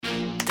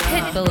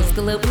Pitbull's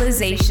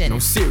Globalization. No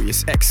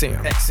Sirius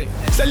XM.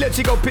 Say let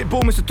you go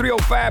Pitbull, Mr.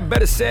 305,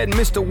 better said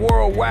Mr.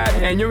 Worldwide,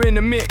 and you're in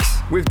the mix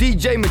with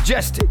DJ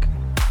Majestic.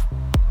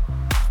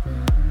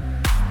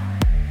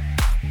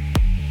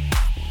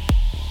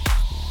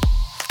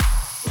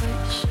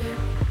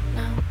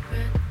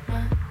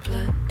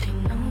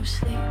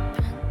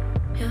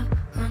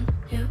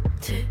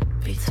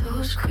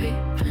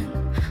 Creeping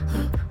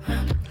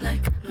around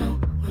like no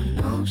one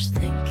knows.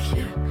 Think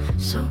you're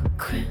so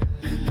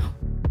criminal.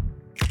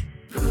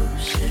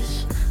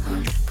 Bruises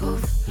on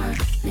both my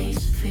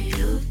knees for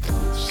you.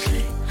 Don't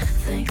say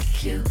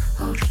thank you.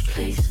 Oh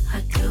please, I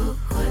do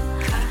what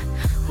I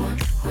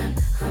want when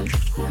I'm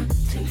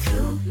wanting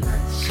to. My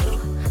soul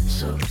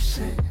so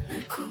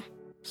cynical.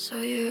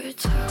 So you're a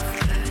tough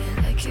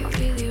guy, like you're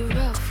really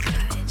rough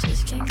guy.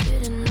 Just can't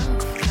get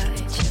enough guy.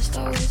 Just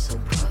always so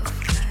puff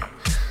guy.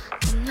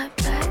 I'm that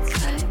bad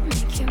type,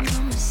 make your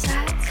mama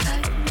sad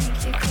type,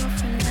 make your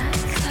girlfriend that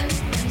type,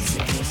 nice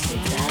it is to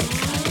that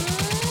type.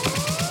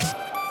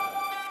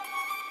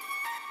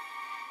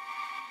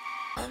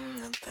 I'm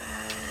the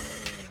bad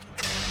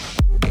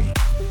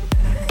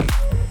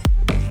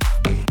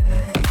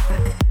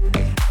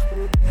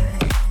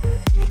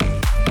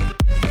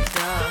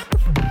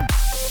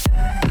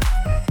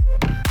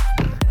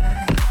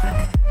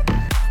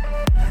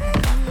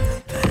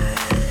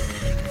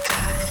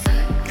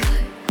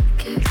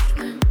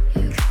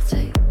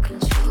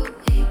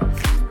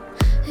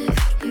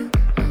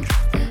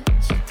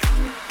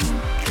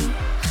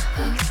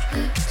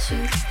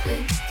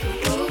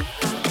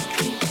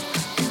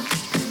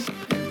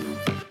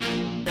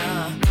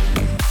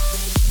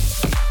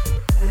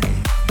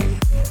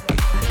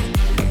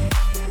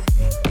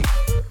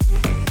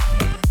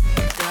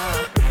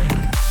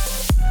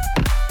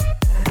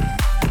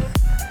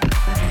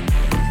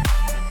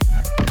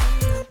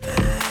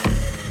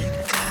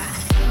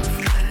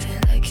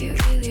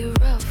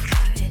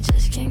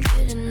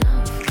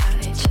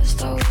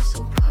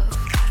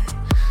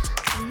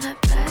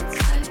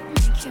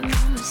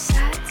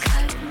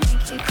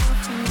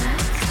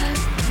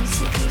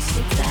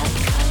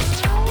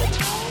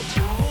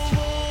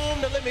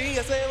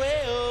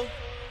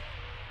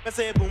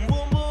Ese boom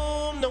boom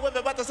boom, no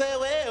vuelve bata ese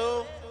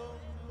weo.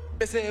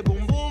 Ese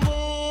boom boom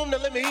boom, no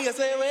let me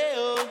ese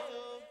weo.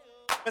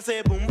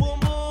 Ese boom boom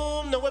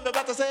boom, no vuelve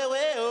bata ese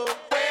weo.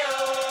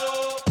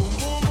 Boom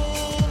boom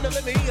boom, no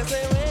let me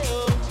ese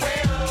weo.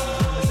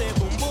 Ese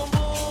boom boom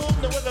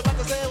boom, no vuelve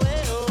bata ese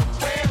weo.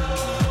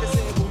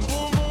 Ese boom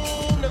boom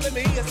boom, no let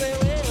me ese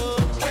weo.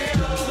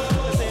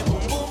 Ese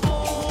boom boom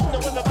boom, no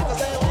vuelve bata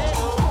ese weo.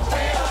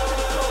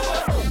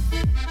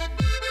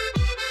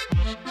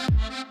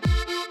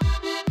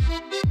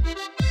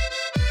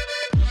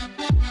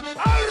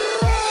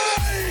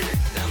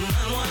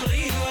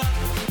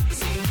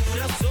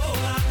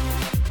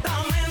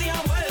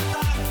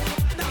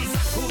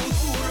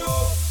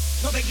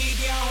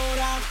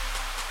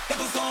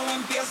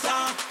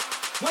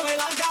 Mueve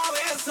la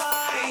cabeza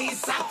y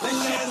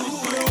sacude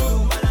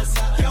duro.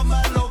 Que é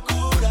uma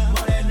loucura.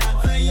 Morena,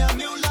 vem a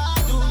meu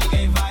lado.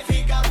 Ninguém vai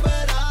ficar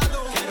parado.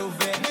 Quero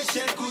ver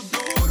mexer com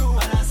duro.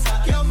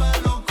 Balança, que é uma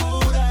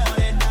loucura.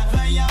 Morena,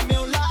 vem a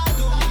meu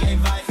lado. Ninguém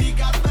vai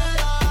ficar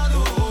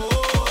parado.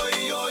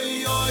 Oi,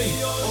 oi,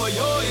 oi, oi,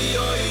 oi,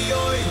 oi,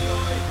 oi.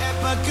 É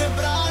pra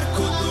quebrar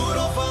com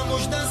duro.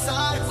 Vamos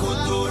dançar com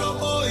duro.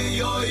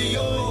 Oi, oi,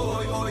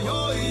 oi, oi,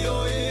 oi,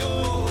 oi.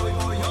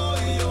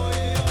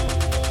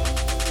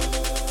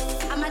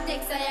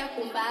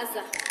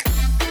 Kumbaza.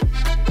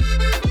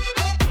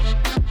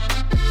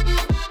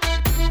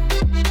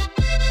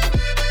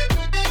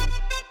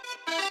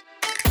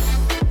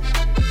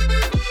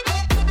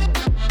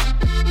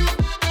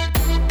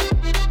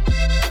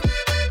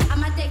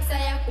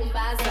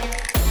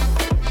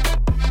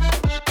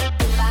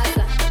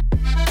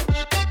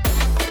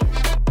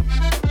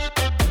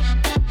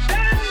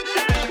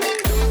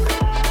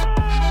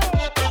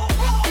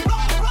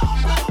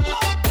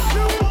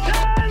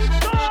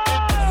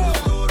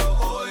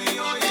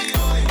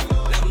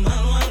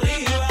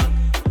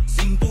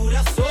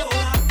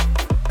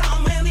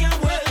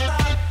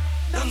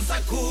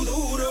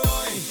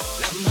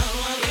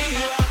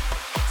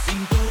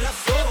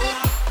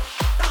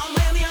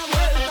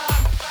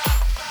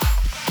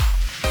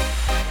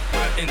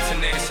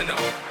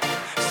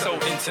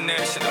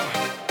 International,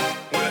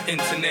 we're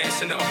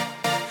international,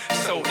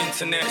 so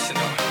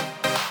international,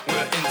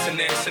 we're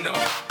international,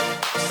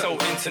 so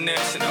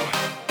international,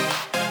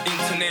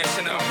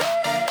 international,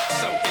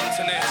 so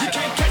international. You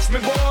can't catch me,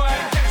 boy.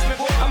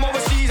 I'm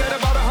overseas at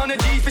about 100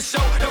 G for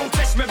show. Don't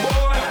test me,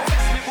 boy.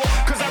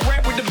 Cause I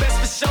rap with the best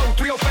for show.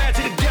 305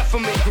 to the death for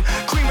me.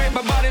 Cremate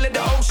my body, let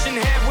the ocean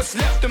have what's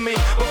left of me.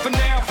 But for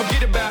now,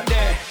 forget about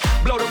that.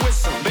 Blow the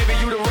whistle, baby,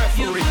 you the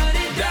referee.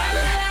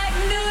 Dollar.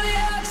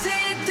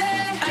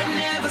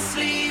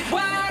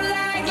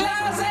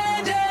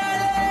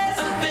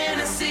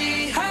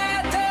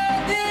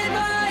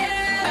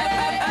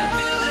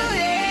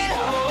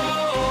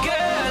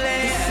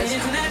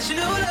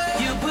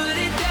 You put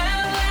it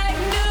down like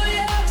New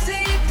York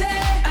City.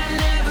 I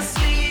never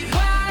sleep.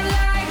 Wild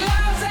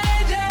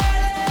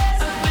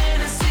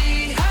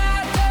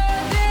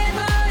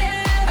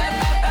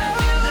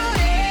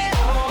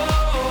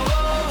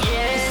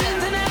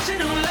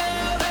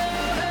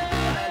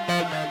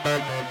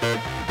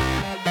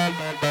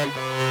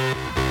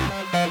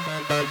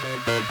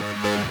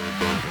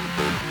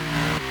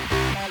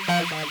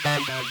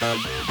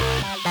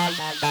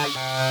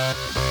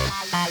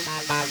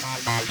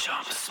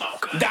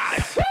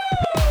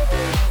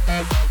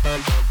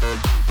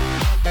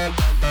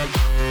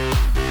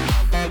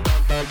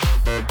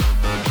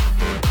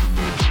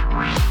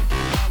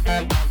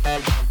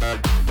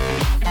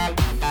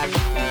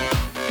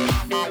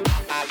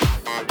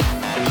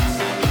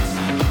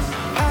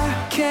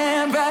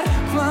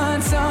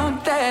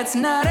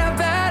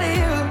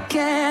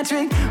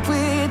can't drink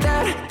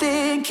without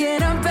thinking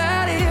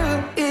about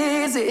you.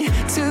 Is it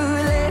too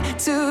late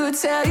to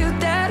tell you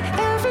that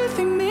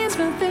everything means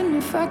nothing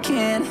if I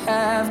can't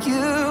have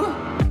you?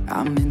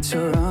 I'm in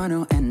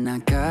Toronto and I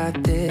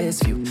got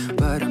this view,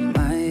 but I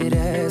might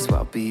as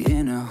well be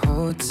in a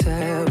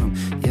hotel room,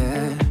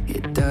 yeah.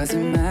 It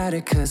doesn't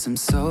matter cause I'm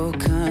so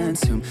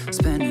consumed,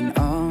 spending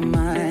all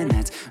my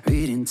nights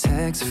reading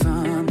texts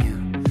from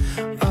you.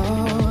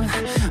 Oh,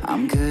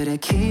 I'm good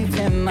at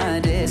keeping my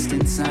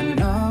distance. I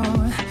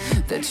know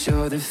that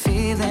you're the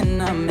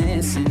feeling I'm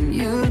missing.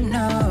 You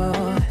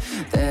know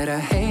that I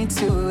hate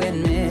to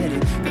admit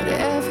it, but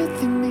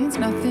everything means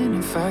nothing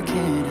if I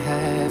can't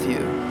have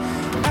you.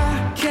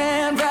 I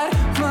can't write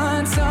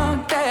one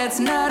song that's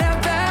not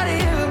about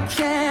you.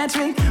 Can't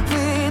drink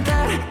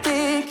without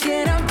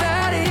thinking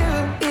about you.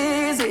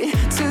 Is it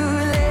too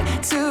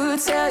late to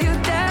tell you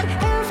that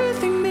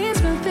everything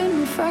means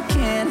nothing if I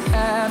can't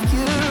have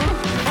you?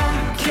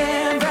 I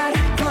can't write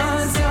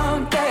one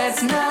song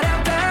that's not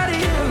about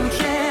you.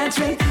 Can't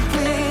drink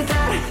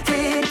without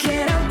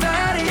thinking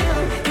about you.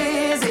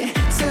 Is it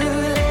too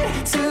late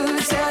to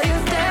tell you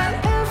that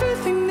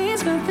everything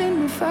means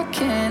nothing if I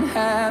can't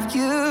have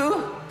you?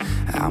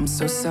 I'm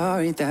so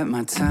sorry that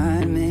my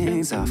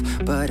timing's off,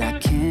 but I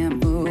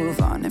can't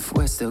move on if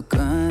we're still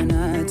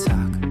gonna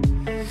talk.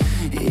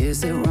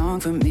 Is it wrong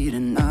for me to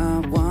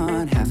not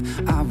want half?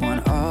 I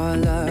want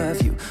all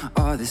of you,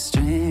 all the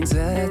strings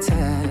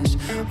attached.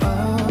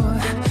 Oh,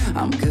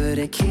 I'm good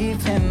at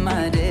keeping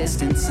my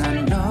distance.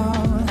 I know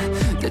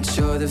that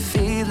you're the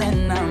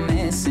feeling I'm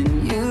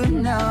missing. You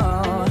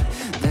know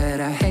that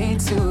I hate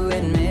to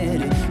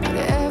admit it, but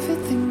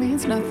everything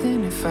means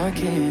nothing if I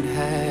can't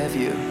have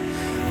you.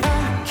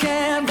 I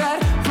can't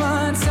write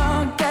one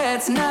song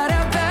that's not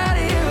about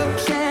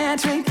you. Can't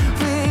drink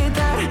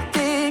without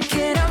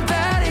thinking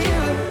about you.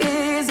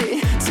 Is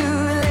it too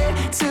late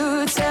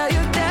to tell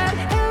you that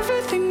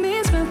everything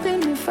means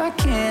nothing if I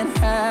can't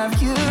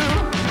have you?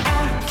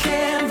 I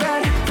can't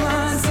write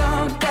one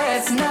song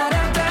that's not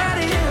about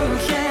you.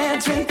 Can't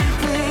drink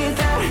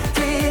without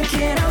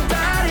thinking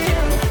about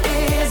you.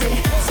 Is it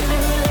too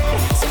late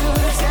to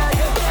tell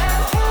you that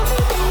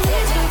everything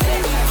means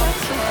nothing if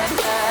I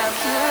can't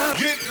have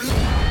you?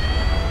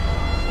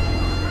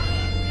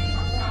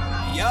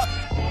 Yup.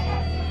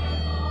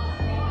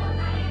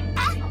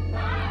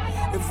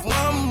 If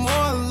one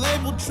more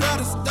label try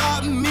to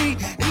stop me,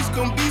 it's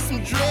gonna be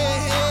some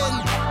dread.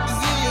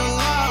 It's in your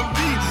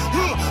lobby.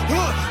 You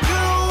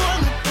don't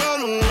want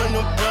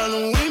no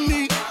problem with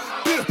me.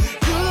 You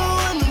don't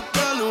want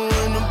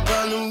no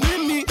problem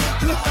with me.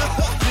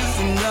 Just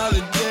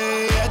another day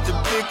at the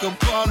pick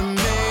up on the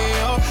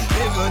mail.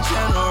 They gon'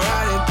 channel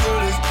riding through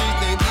the streets,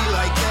 they be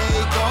like they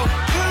go.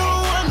 You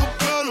don't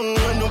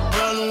want no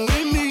problem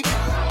with me.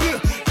 You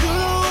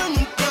don't want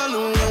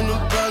no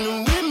problem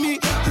with me.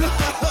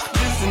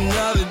 Just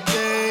another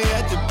day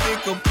at the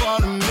pick up on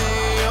the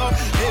mail.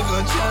 They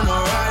gon'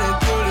 channel riding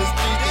through the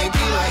streets, they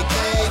be like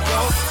they go.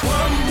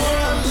 One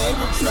more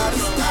label try to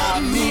stop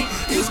me,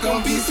 it's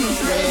gon' be some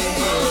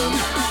dread.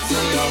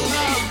 Say your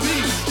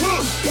lobby.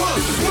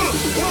 Here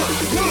we go.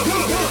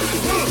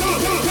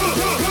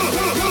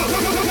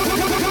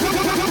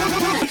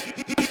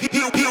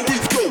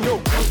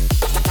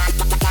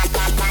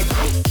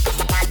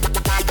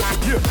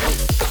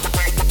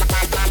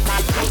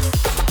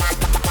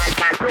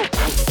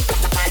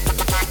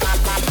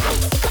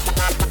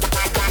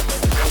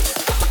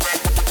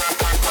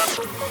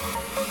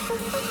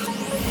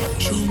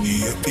 Show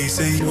me a piece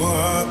of your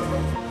heart,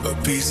 a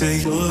piece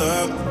of your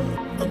love.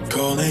 I'm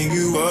calling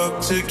you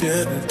up to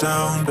get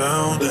down,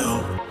 down,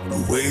 down. The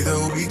way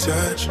that we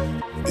touch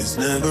is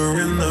never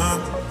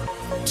enough.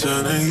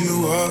 Turning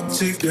you up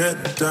to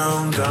get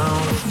down,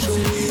 down. Show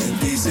me a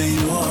piece of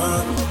your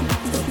heart,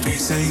 a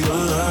piece of your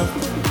love.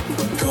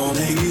 I'm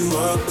calling you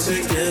up to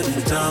get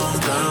down,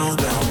 down,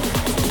 down.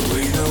 The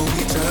way that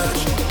we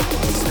touch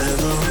is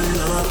never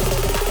enough.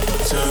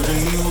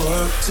 Turning you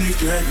up to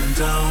get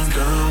down,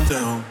 down,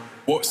 down.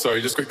 What?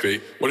 Sorry, just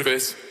quickly. What if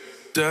it's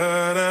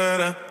Da da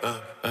da da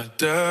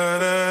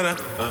da da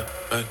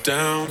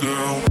down,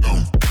 down,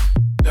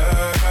 da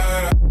da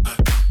da.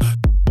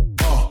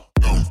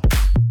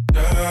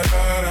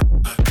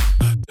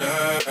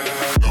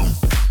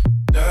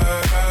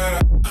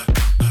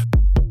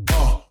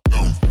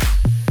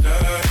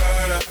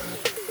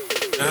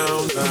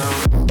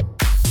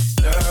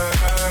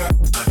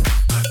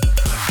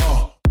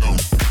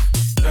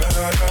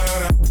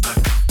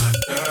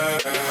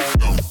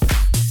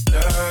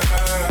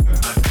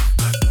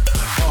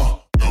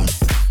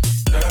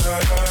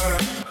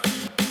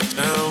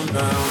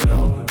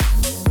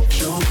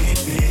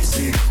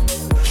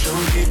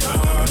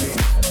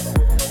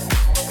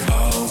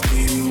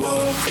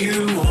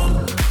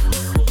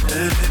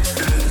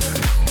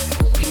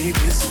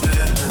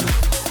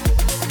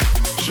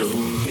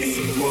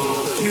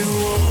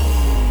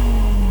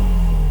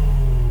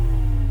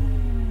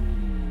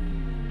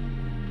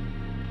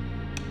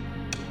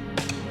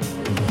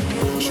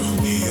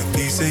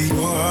 Piece of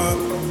your heart,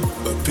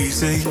 a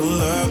piece of your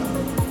love.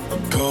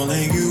 I'm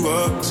calling you you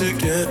up to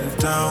getting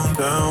down,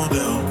 down,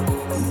 down.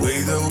 The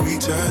way that we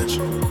touch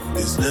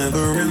is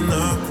never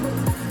enough.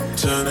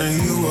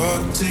 Turning you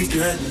up to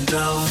getting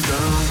down,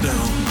 down,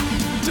 down.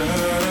 Da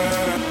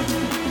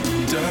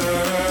da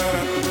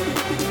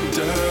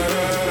da da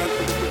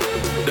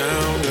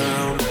down,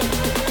 down.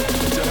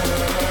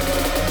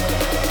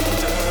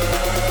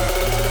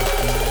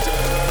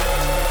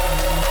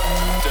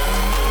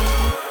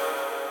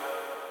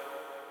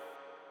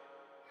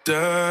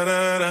 Da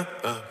da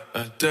da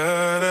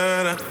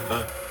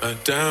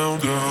down,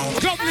 down.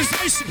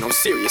 Globalization on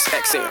Sirius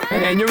XM,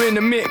 and you're in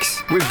the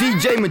mix with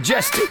DJ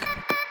Majestic.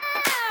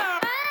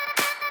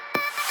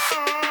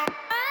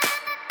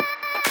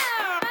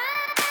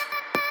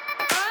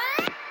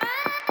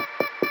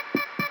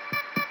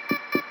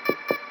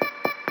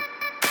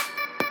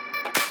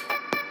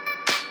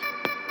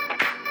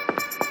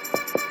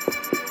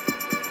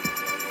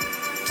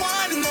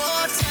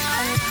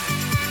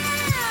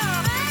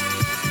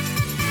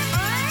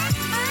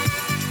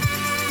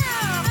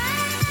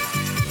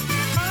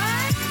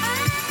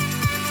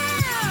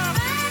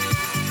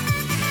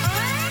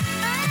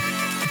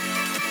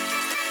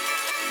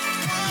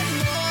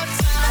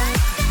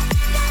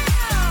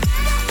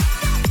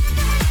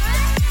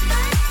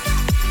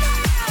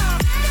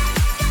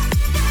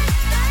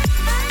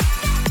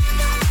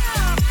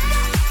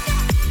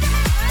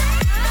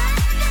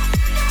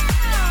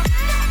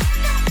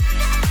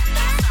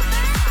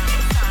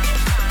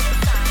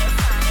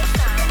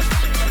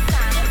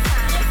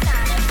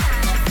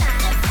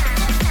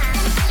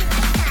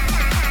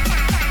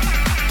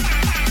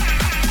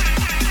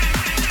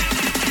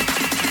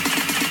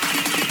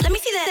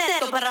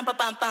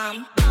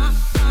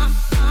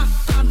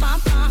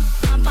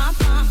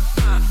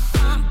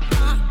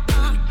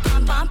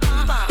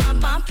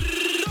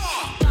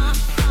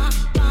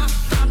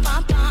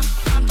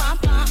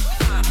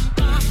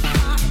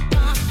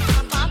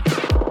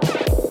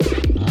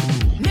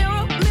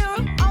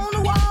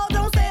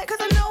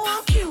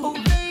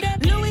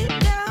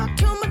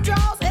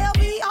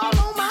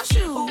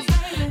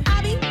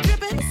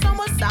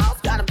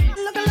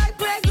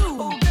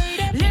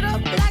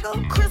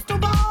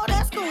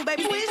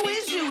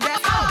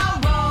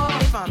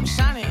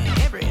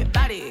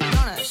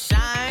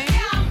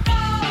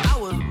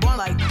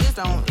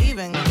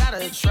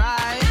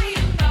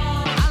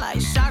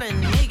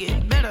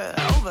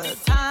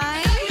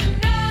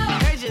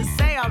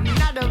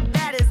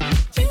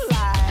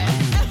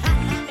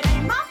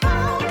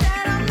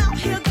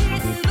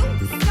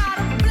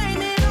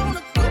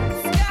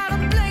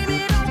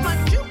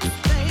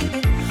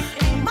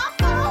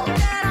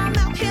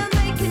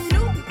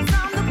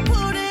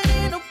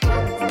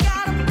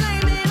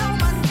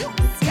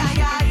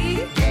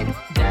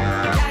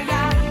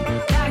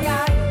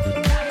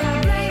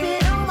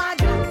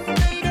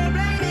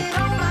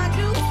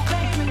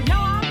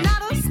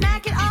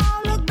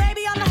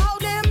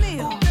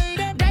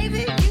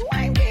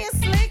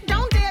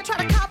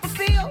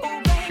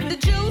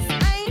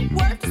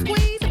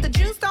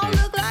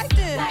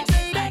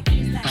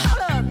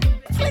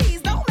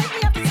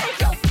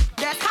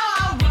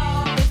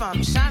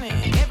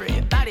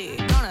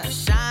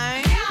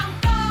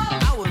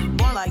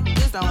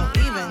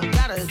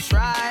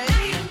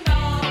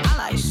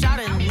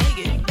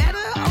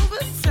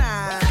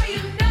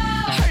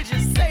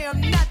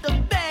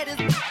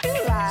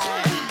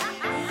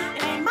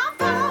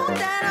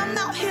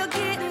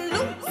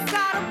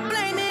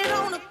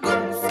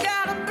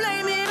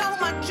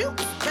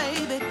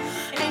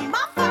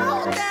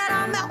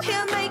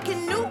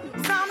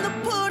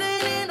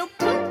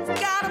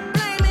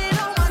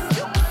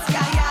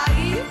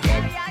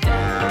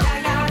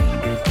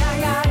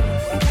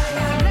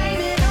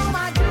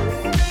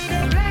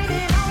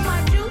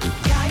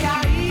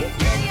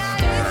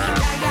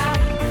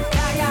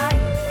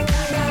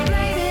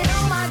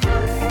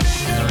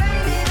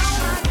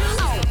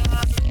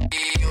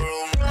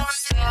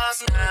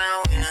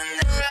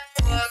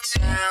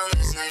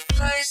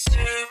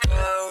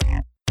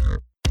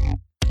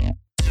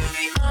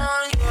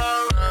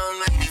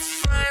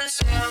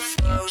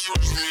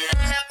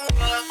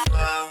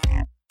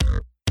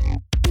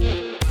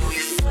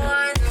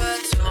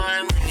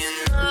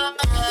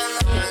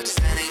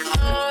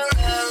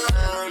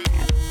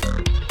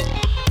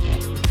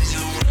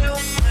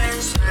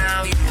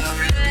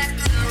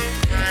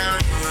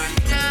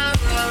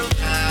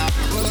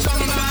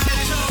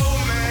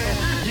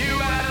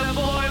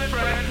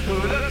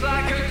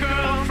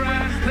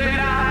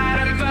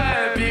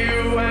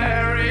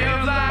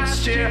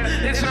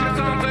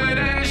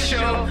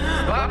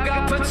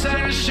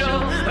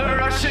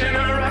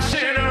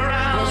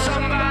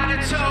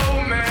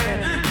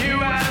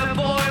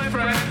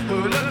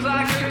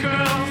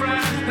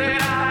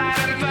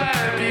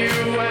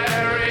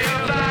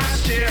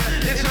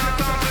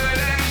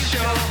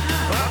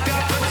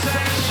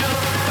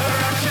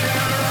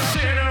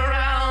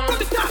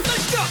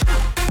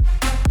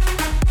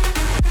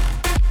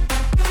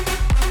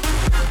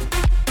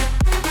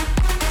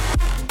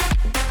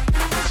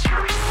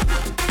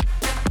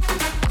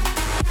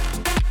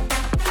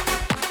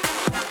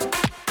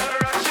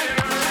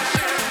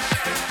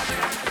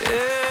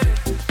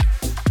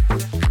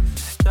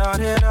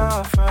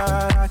 off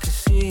right, I can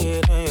see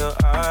it in your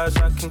eyes.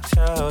 I can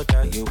tell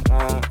that you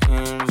want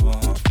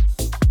more.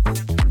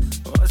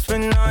 What's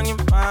been on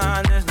your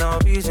mind? There's no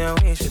reason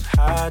we should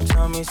hide.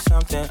 Tell me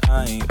something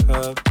I ain't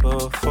heard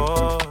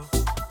before.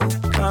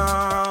 No,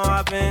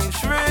 I've been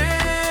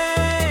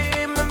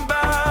dreaming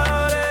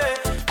about it,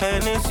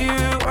 and it's you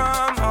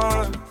I'm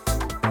on.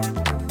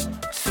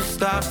 So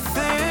stop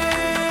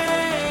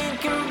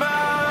thinking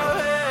about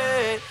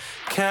it.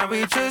 Can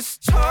we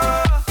just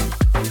talk?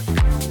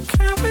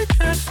 Can we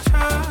just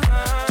talk?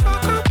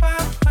 Talk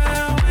about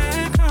where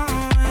we're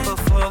going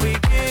before we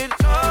get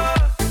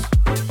lost.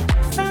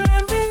 And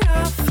let me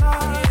your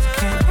thoughts.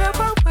 Can't help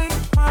but wait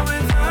while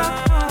without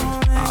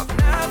knowing. I've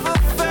never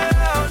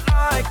felt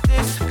like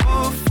this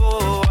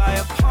before. I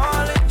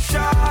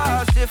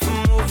apologize if I'm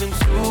moving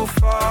too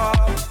far.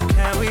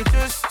 Can we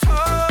just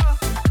talk?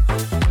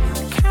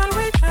 Can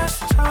we just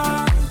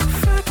talk?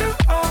 Figure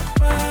out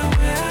where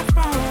we're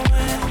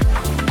growing.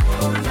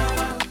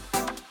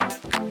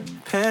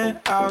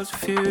 Penthouse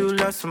view,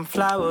 left some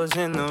flowers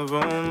in the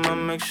room. I'll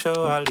make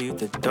sure I leave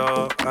the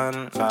door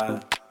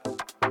unlocked.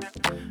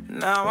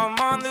 Now I'm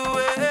on the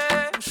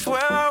way,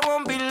 swear I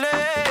won't be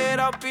late.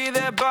 I'll be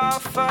there by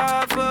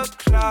 5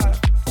 o'clock.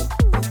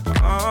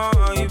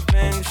 Oh, you've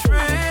been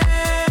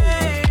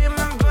dreaming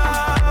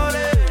about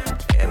it,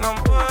 and I'm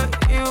what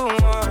you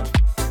want.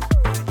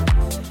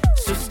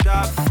 So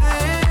stop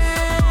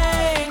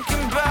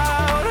thinking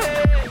about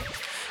it.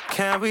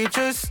 Can we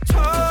just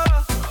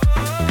talk?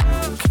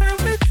 Can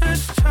we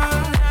just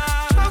talk?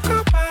 Talk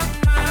about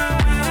where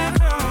we're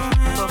going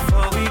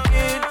before we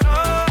get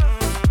lost.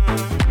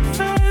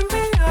 Let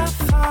me your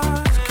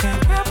thoughts.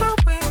 Can't get my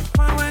way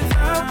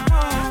without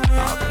knowing.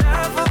 I've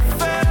never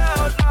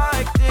felt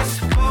like this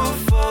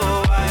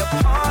before. I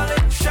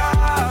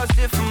apologize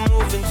if I'm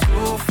moving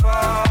too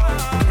far.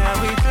 Can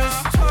we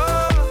just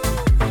talk?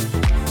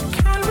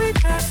 Can we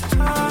just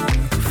talk?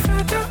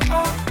 Figure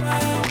out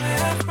where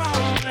we're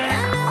growing. I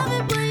love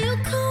it when you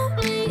call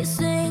me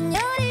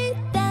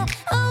señorita.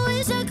 I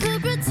wish I could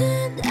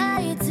pretend I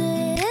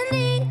didn't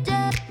need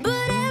ya,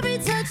 but every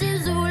touch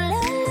is ooh la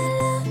la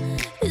la.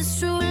 It's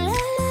true la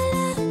la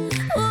la.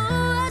 Oh,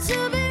 I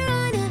should be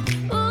running.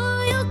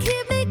 Oh, you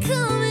keep me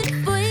coming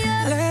for ya.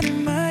 Land in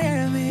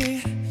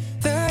Miami,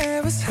 the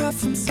air was hot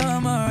from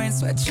summer rain,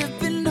 sweat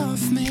dripping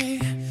off me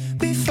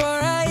before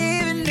I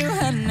even knew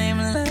her name.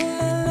 La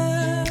la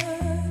la,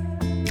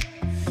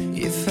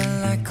 you felt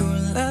like ooh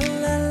la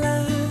la la,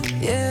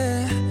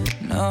 yeah,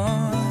 no.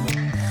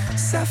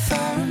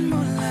 Sapphire and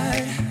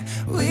moonlight,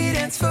 we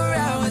danced for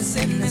hours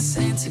in the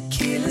same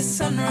tequila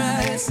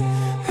sunrise.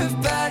 Her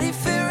body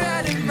fit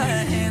right in my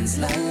hands,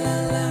 la la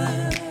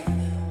la.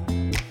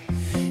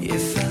 You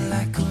felt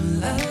like ooh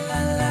la la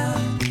la,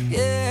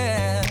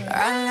 yeah.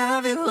 I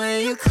love it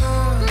when you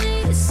call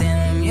me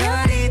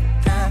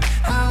señorita.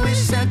 I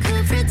wish I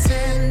could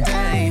pretend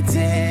I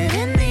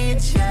didn't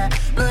need ya,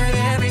 but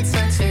every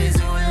touch is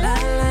ooh la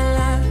la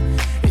la.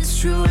 It's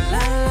true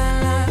la la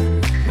la.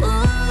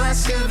 Ooh, I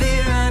should be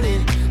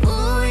running.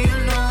 Ooh, you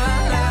know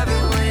I love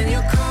it when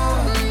you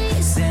call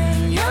me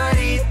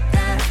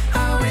señorita. I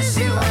wish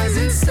it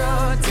wasn't so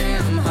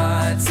damn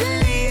hard to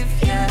leave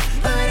ya,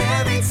 but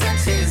every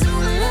touch is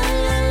ooh la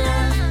la la.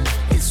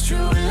 It's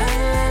true la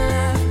la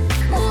la.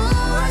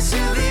 Ooh, I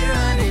should be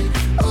running.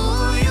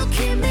 Ooh, you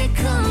keep me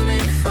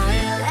coming for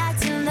ya. Back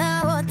in the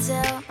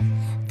hotel,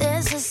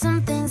 there's just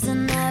some things that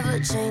never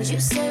change. You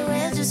say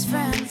we're just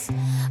friends,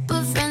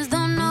 but friends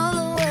don't know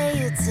the way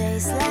you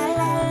taste. La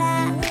la la.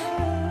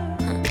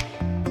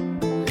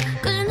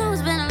 Cause you know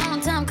it's been a long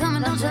time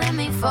coming, don't you let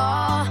me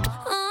fall.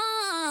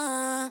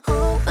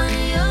 Open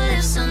your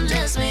lips and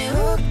just me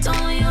hooked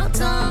on your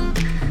tongue.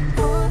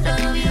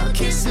 Love your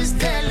kisses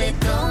deadly,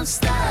 don't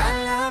stop.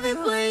 I love it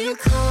when you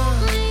call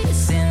me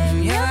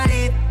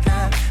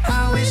señorita.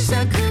 I wish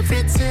I could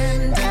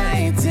pretend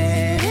I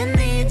didn't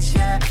need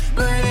ya,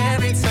 but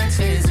every touch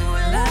is ooh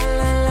la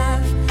la la.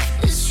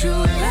 It's true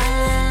la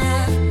la la.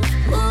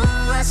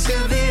 Ooh, I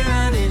should be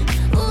running.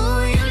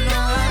 Ooh, you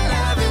know I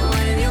love it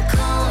when you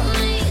call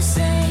me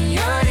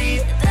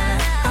señorita.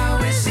 I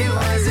wish it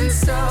wasn't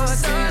so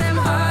damn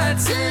hard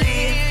to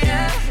leave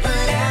ya,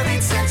 but every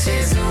touch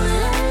is ooh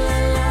la la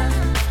la.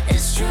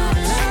 It's true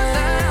la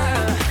la la.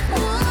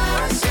 Ooh,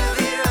 I should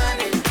be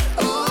running.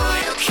 Ooh,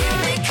 you keep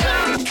me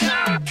coming.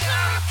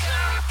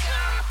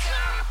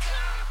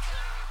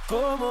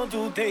 ¿Cómo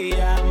tú te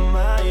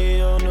llamas?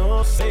 Yo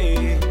no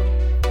sé.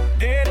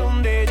 ¿De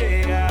dónde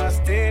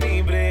llegaste?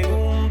 Ni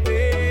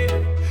pregunté.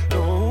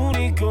 Lo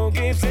único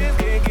que sé es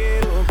que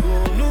quiero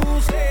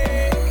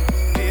conocer.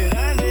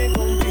 Quedarme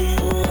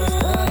contigo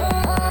hasta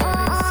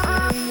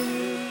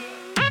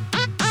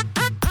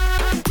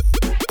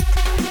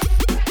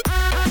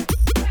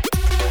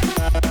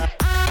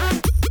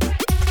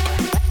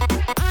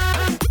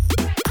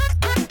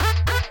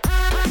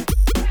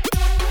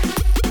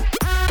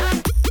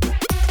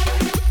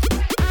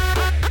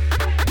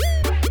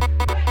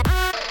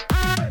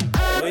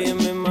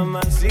Óyeme, mamá.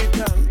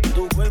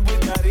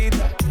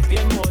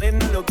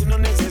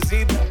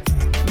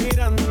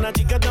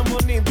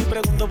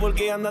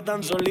 ella anda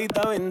tan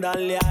solita, ven,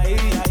 dale ahí,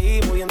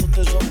 ahí, moviéndote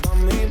eso pa'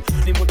 mí.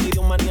 Ni por tu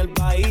idioma ni el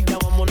país, ya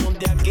vámonos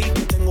de aquí,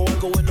 que tengo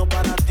algo bueno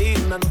para ti.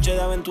 Una noche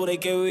de aventura hay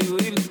que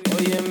vivir.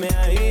 Óyeme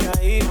ahí,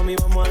 ahí, mami,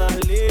 vamos a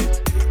darle.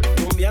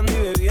 Rumbeando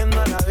y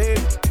bebiendo a la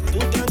vez. Tú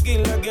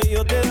tranquila que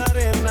yo te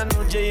daré una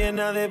noche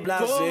llena de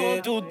placer.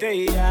 ¿Cómo tú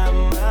te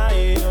llamas?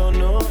 Yo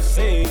no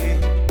sé.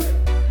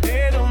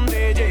 ¿De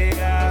dónde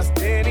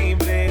llegaste? Ni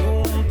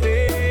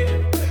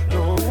pregunté.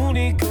 Lo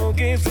único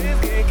que sé es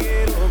que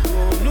quiero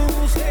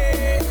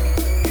conocer.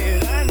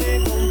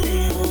 Quedarme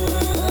contigo.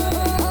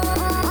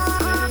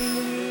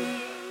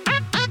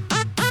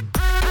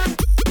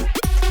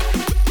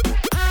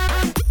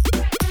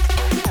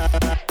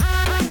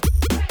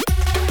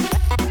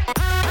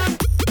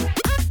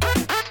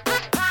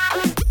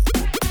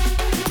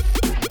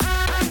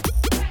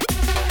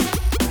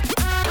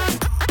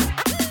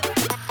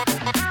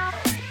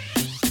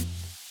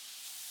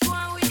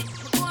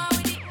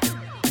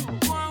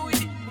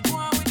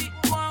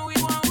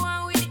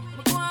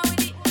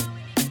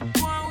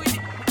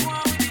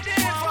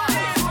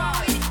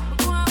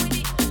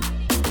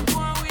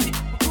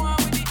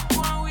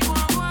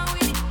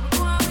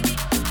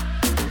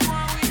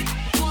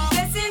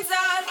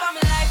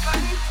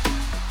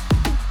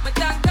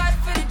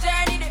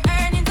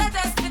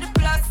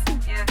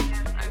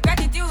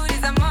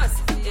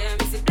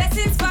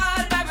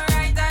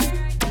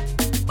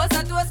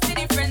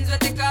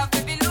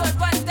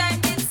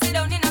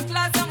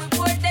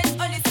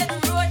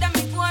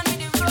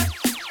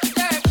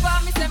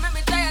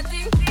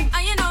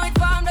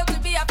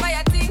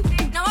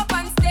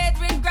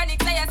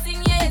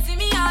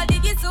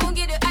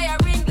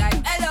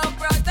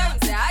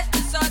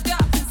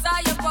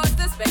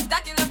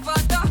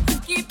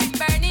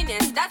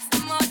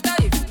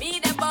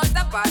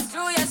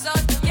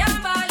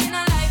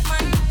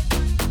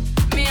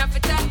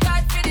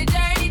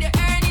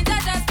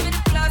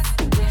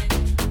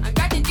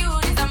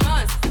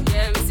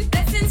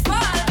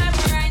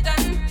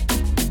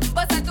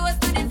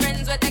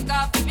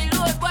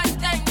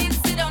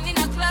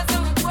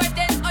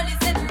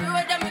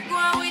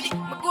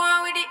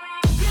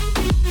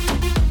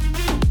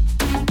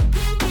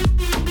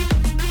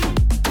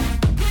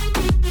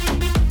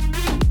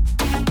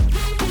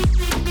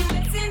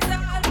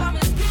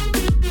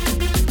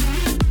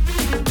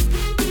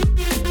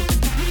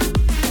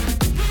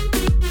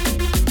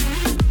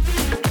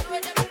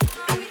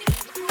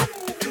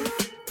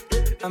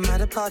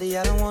 Party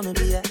I don't wanna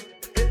be at,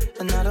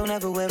 and I don't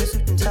ever wear a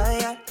suit and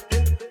tie.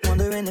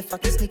 Wondering if I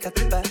can sneak out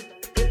the back.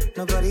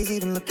 Nobody's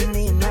even looking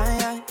me in my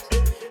eyes.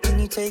 When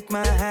you take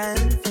my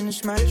hand,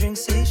 finish my drink,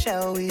 say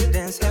shall we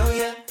dance? Hell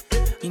yeah.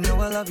 You know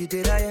I love you,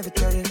 did I ever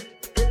tell you?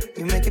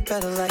 You make it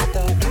better like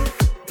that.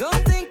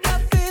 Don't think I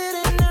fit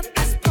in at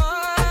this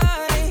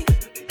party.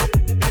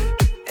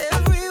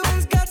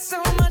 Everyone's got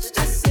so much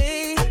to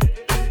say.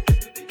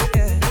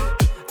 Yeah,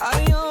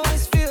 I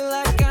always feel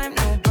like I'm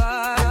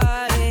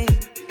nobody.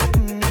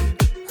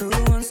 Who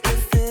wants to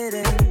fit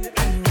in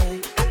anyway?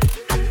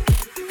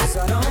 'Cause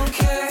I don't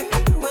care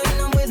when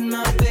I'm with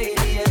my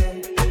baby,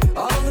 yeah.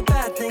 All the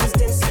bad things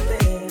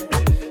disappear.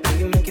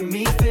 You're making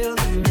me feel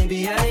that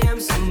maybe I am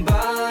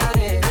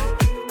somebody.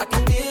 I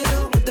can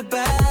deal with the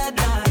bad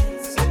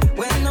nights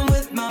when I'm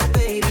with my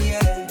baby,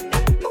 yeah.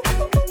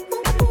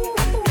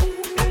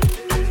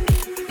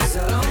 'Cause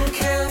I don't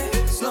care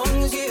as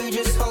long as you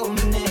just hold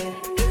me near.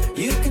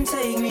 You can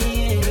take me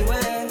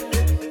anywhere.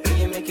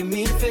 You're making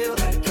me feel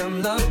like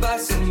I'm loved by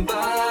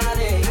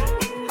somebody.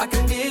 I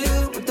can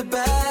deal with the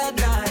bad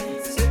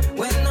nights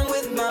when I'm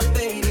with my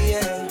baby,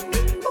 yeah.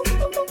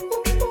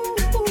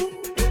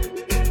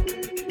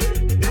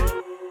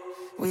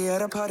 We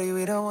at a party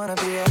we don't wanna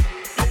be at.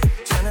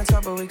 Trying to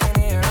talk but we can't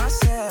hear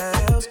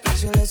ourselves.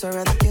 Pictureless, I'd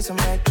rather kiss them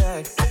right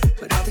back.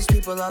 But all these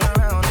people all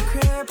around are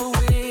crippled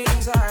with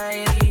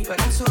anxiety.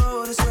 But I'm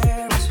told it's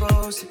where I'm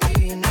supposed to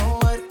be. You know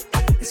what?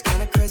 It's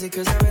kinda crazy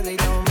 'cause I really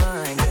don't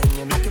mind. Can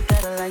you make it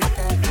better like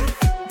that?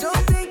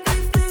 Don't think we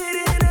fit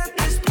in at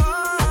this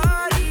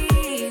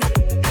party.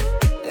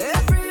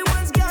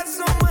 Everyone's got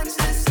so much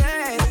to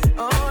say.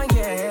 Oh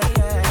yeah,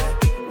 yeah.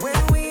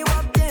 When we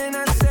walked in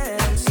I said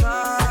I'm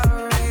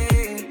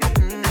sorry.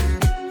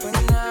 But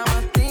now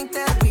I think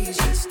that we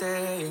should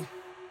stay.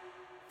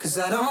 'Cause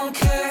I don't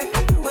care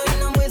when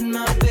I'm with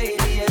my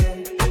baby,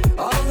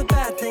 yeah. All the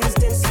bad things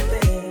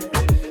disappear.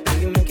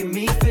 You're making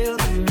me feel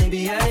that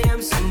maybe I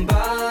am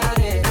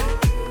somebody.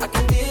 I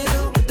can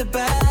deal with the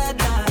bad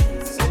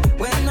nights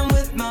when I'm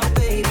with my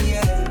baby,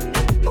 yeah.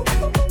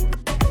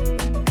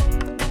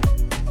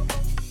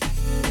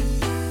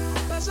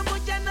 Paso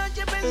muchas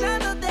noches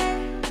pensándote.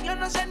 Yo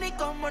no sé ni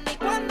cómo ni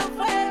cuándo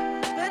fue,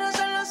 pero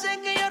solo sé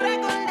que yo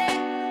recordé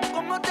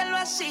cómo te lo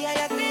hacía y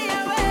aquella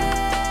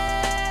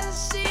vez.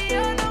 Si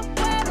yo no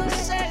puedo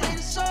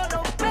seguir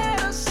solo,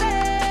 pero sé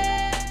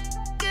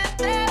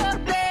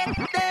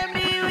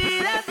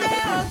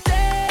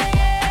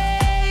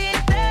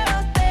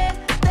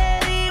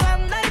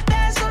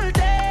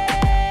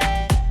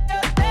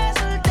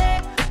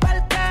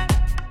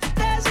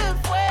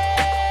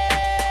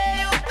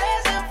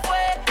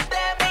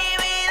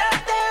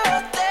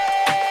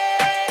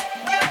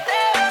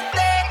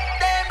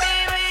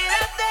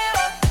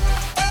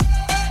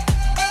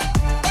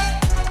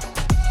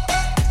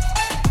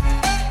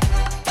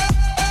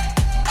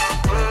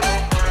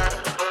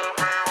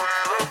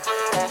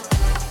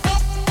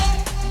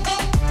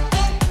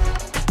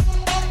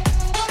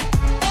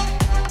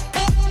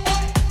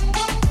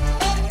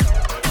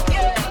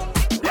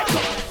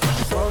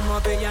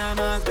te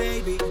llamas,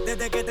 baby?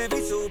 Desde que te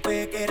vi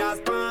supe que eras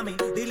pa' mí.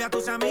 Dile a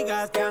tus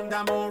amigas que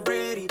andamos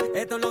ready.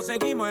 Esto lo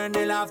seguimos en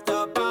el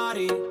after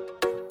party.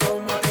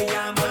 ¿Cómo te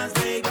llamas,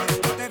 baby?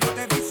 Desde que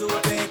te vi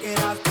supe que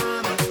eras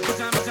pa' mí. Tus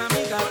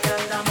amigas que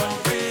andamos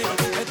ready.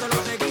 Esto lo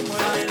seguimos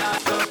en el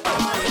after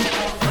party.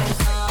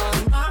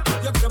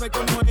 Yo quiero ver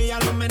cómo ella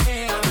lo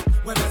menea.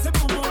 Mueve ese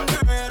pum pum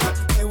girl.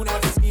 Es una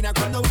asesina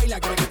cuando baila,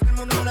 quiere que todo el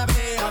mundo la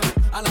vea.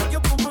 I like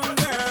your pum pum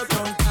girl.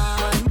 Con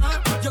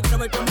calma. Yo quiero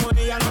ver cómo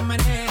ella lo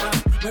menea.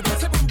 Mueve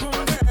ese pum pum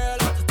girl.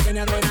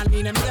 Tiene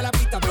adrenalina, mide la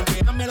pista,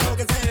 porque hazme lo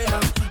que sea.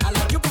 I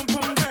like your pum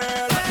pum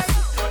girl.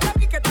 Ya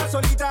vi que estás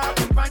solita,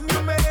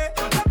 acompáñame.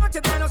 La noche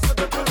de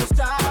nosotros tú lo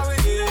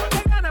sabes.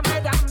 Que gana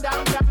me dam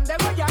dam dam. De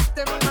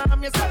guayarte,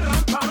 mami, ese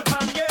ram pam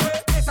pam,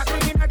 yeah. Esa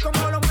criminal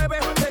como lo mueve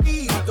es un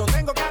delito.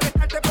 Tengo que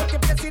arrestarte porque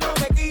pienso y no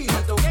me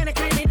quito. Tienes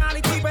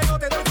criminality, pero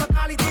te doy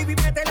fatality.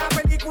 Vivete la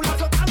película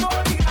soltando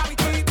mi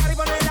gravity. Para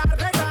poner la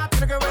regla,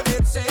 tiene que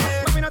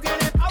obedecer. Mami, no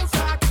tiene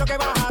pausa, ¿qué es lo que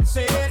vas a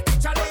hacer?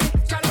 Échale,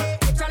 échale,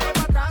 échale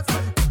para atrás.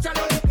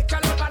 Échale,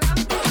 échale para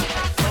adelante.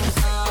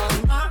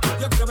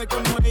 Yo quiero ver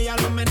cómo ella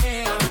lo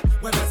menea.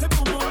 Mueve ese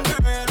pum pum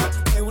girl.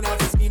 Es una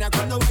asesina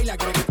cuando baila,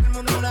 quiere que todo el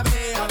mundo la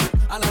vea.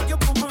 I like your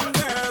pum pum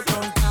girl.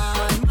 Con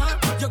calma.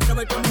 Yo quiero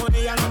ver cómo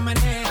ella lo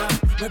menea.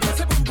 Mueve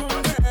ese pum pum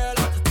girl.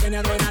 Tiene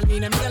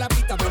adrenalina, mide la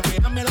pista, porque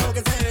hazme lo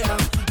que sea.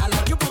 I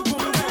like your pum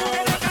pum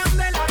girl. Eres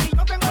candela y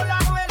yo tengo la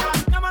vela.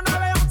 Llama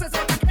 911, se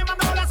está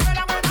quemando la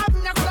suela. Me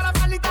da con la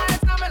palita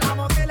esa, me la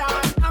modela.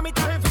 A mí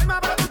estás enferma,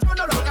 pero tu show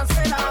no lo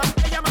cancela.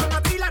 Te llaman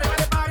a ti, la regla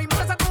de party.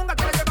 Mucha esa tunga,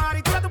 tienes que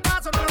party. Tira tu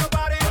paso, no lo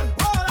pares.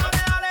 Oh,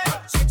 dale, dale.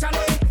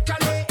 Échale,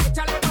 échale,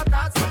 échale para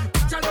atrás.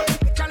 Échale,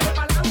 échale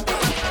para adelante.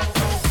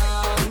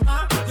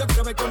 Yo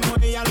quiero ver cómo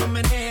ella lo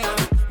menea.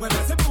 Mueve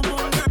ese pum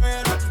pum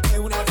girl. Es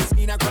una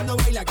asesina cuando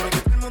baila, quiere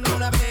que todo el mundo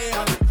la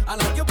vea. I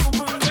like your pum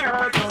pum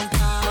girl. Con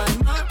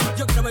calma.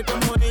 Yo quiero ver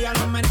cómo ella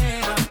lo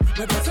menea.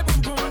 Mueve ese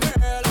pum pum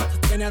girl.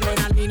 Tiene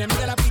adrenalina,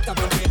 mide la pista,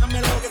 porque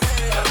hazme lo que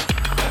sea.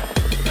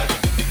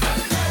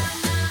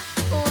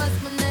 What's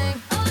my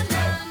name?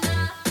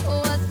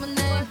 What's my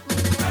name?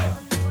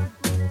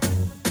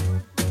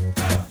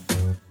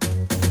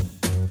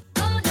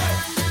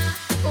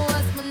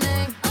 What's my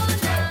name?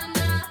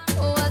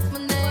 What's my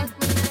name?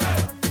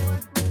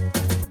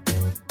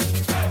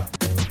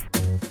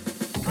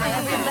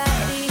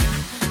 Everybody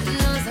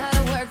knows how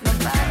to work my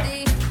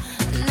body,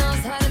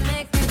 knows how to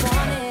make me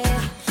want it.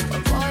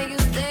 But boy, you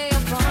stay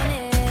up on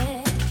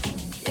it.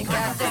 You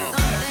got this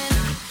something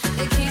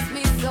that keeps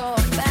me so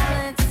off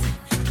balance.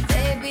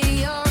 Baby,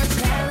 you're a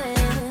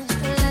challenge.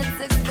 Let's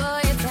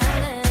explore your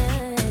talent.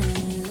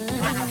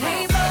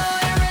 Hey boy,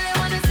 I really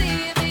wanna see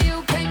if you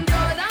can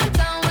go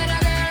downtown with a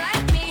girl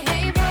like me.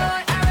 Hey boy,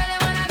 I really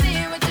wanna be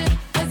with you,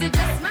 'cause you're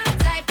just my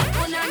type.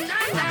 Oh na na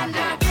na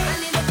na. I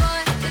need a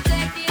boy to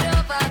take it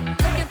over.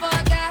 Looking for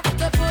a guy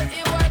to put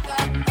in work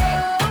up. Oh,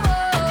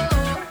 oh,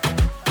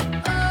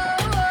 oh.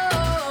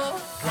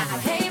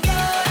 Hey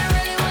boy, I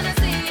really wanna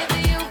see if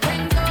you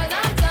can go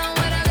downtown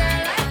with a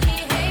girl like me.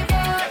 Hey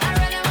boy, I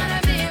really wanna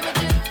be with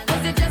you,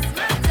 'cause you're just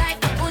my type.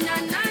 Oh na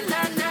na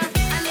na na.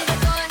 I need a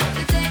boy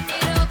to take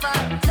it over.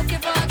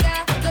 Looking for a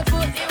guy to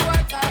put in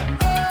work up.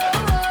 Oh,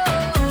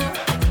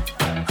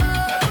 oh,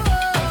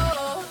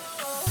 oh.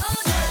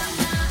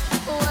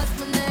 What's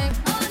my name?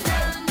 What's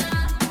my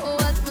name?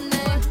 What's my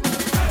name?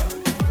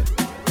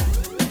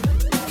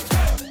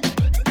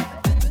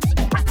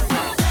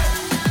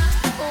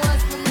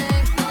 What's my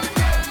name?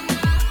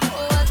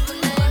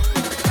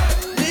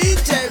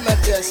 DJ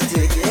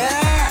Majestic,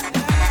 yeah.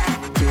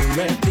 Tú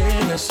me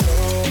tienes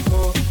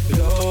loco,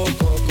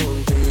 loco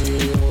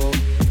contigo.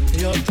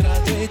 Yo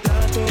trato y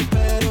trato,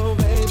 pero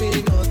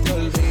baby no te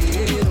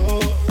olvido.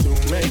 Tú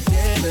me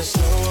tienes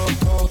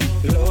loco,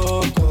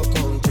 loco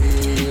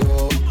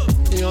contigo.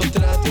 Yo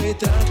trato y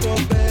trato,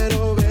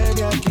 pero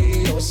baby aquí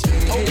yo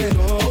sigo.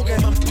 Okay,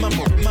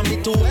 mami,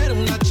 tú eres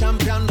una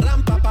champion,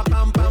 rampa, pa,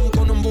 pam, pam,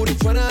 con un booty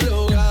fuera de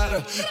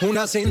lugar.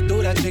 Una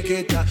cintura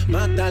chiquita,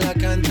 mata la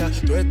cancha,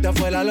 tú estás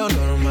fuera lo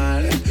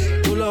normal.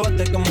 Tú lo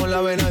bates como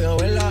la vena de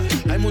abuela.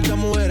 Hay muchas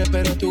mujeres,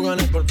 pero tú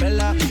ganas por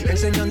verla.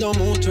 Enseñando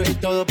mucho y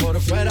todo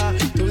por fuera.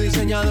 Tu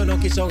diseñado no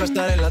quiso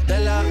gastar en la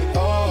tela.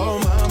 Oh,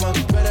 mama,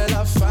 tú eres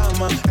la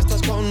fama.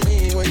 Estás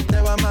conmigo y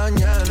te va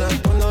mañana.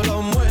 Cuando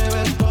lo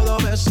mueves, todo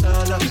me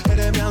sana.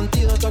 Eres mi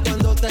antídoto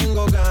cuando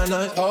tengo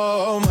ganas.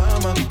 Oh,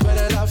 mama, tú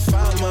eres la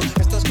fama.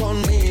 Estás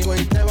conmigo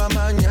y te va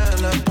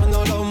mañana.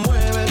 Cuando lo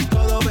mueves,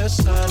 todo me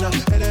sana.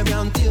 Eres mi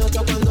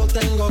antídoto cuando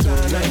tengo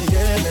ganas. Me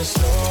tienes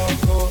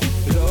loco,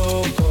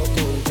 loco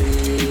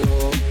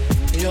contigo.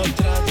 Yo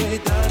trato y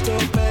trato,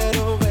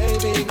 pero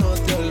baby no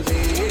te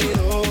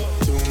olvido.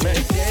 Tú me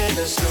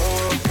tienes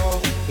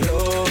loco,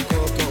 loco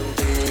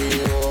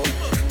contigo.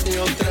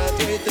 Yo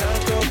trato y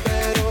trato,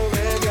 pero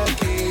baby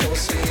aquí yo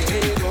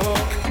sigo.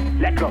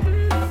 Let's go.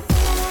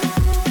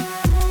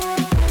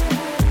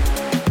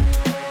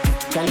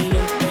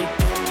 Caliente,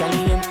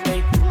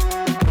 caliente.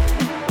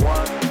 1,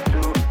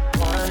 2,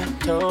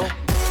 1, 2.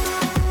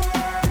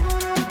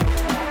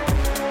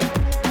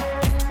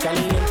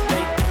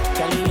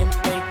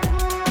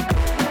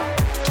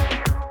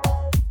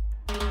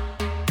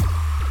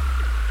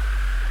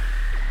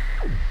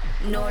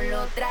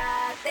 lo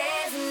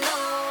trates,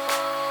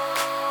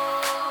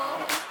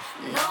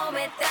 no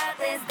me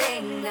trates de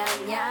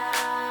engañar.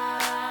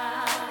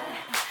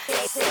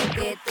 Sé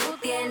que tú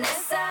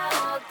tienes a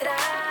otra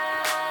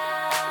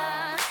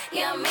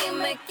y a mí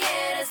me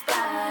quieres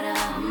para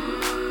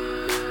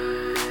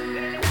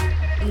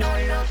no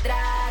lo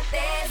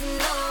trates,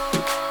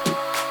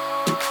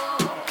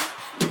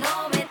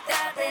 no me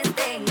trates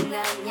de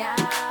engañar.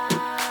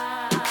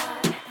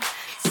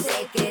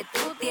 Sé que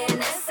tú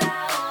tienes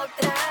a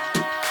otra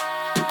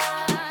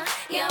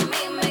y a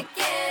mí me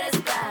quieres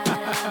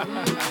para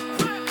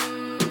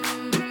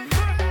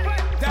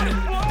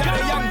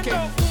Daddy Yankee.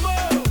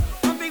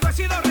 Contigo he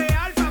sido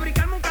real,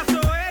 fabricarme un caso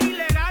es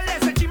ilegal.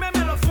 Ese chisme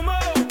me lo fumo,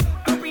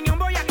 tu opinión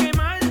voy a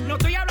quemar. No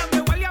estoy hablando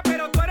de guardia,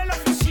 pero tú eres el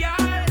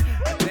oficial.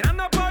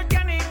 Esperando porque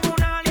a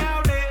ninguna le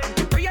hable.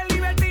 Estoy en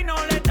libertad y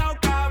no le he dado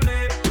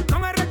cable.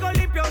 Con el récord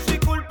limpio soy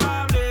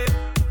culpable.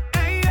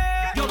 Ey,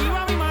 yo vivo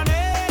a mi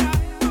manera.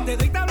 Te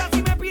doy tabla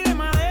si me pide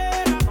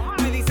madera.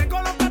 Me dice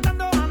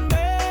colocando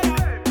bandera.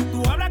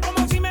 Tú hablas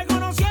como si me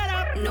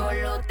conocieras. no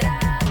lo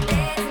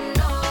trates,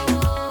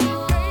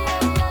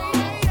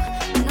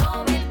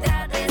 no me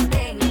trates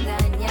de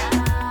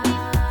engañar.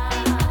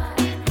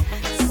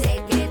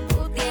 Sé que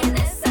tú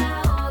tienes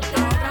a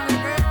otra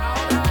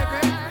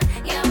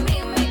y a mí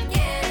me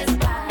quieres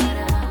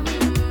para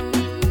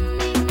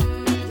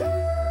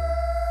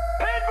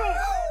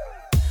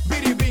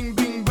Biddy bing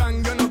bing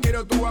bang, yo no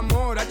quiero tu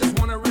amor. I just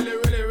want a really,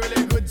 really,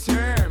 really good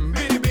time.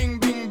 Biddy bing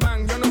bing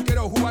bang, yo no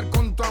quiero jugar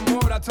con tu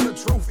amor. I tell the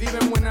truth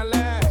even when I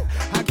lie.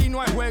 Aquí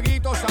no hay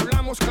jueguitos,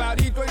 hablamos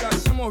clarito y lo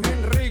hacemos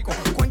bien rico.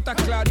 Cuentas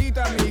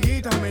clarita,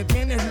 amiguita, me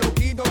tienes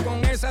loquito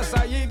con esa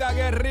sayita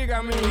que es rica,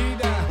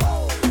 amiguita.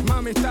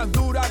 Mami, estás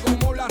dura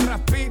como la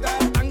raspita,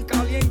 tan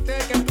caliente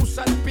que tú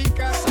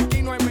salpicas.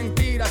 Aquí no hay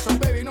mentiras, so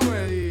baby, no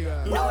me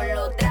digas. no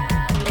lo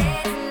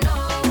trates,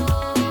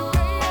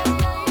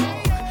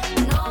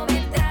 no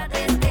me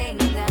trates de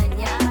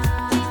engañar.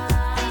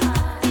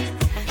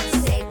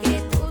 Sé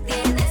que tú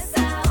tienes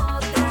a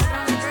otra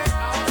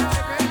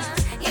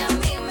y a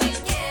mí me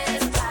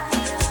quieres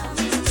para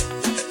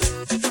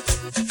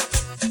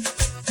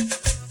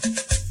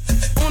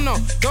 1,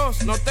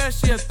 2, no te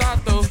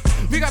tato.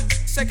 We got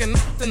second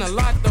nothing a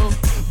lot though.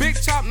 Big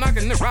chop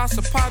knocking the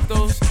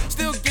zapatos.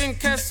 Still getting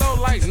queso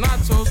like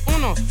nachos.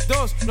 1,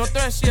 2, no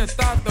te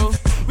tato.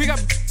 We got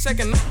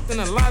second nothing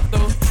a lot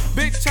though.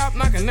 Big chop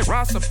knocking the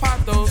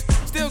zapatos.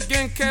 Still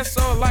getting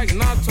queso like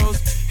nachos.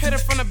 Hit her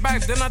from the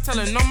back, then I tell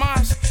her no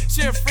mas.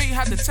 She a freak,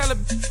 had to tell her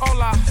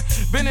hola.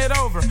 Bend it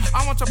over,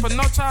 I want your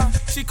panocha.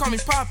 She call me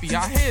Poppy,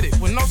 I hit it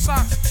with no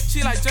socks.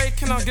 She like, Jay,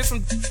 can I get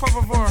some por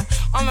favor?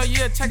 I'm like,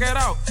 yeah, check it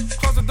out.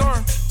 Close the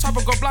door,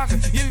 chopper go block her.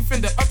 Yeah, we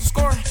finna up the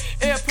score.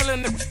 Air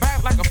pillin' the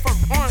back like a fuck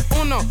orange.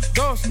 1,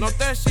 2, no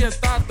te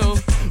tato.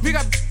 We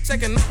got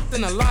second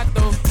nothing a lot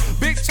though.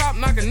 Big chop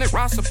knocking the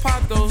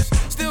zapatos.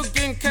 Still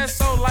getting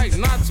queso like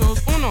nachos.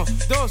 1,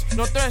 2,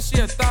 no te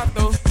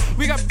tato.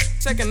 We got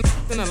second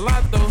nothing a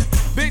lot though.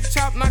 Big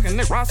chop knocking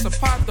the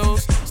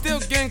zapatos. Still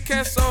getting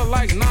queso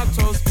like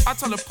nachos. I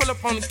tell her pull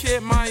up on the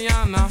kid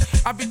Mariana.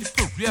 I beat the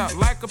poop, yeah,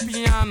 like a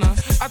piano.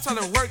 I tell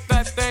her work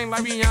that thing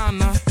like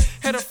Rihanna.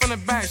 Hit her from the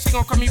back, she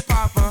gon' call me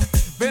Papa.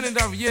 Bend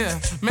it over, yeah,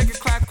 make it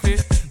clap quick.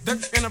 Duck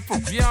in the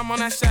poop, yeah, I'm on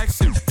that shack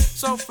shit.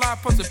 So fly,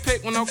 post a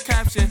pic with no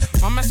caption.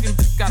 My Mexican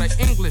got an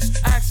English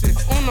accent.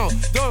 1,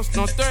 2,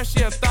 no te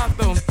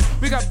tato.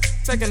 We got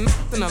taking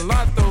nothing a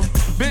lot though.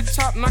 Big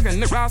chop knocking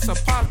the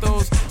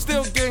zapatos.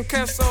 Still getting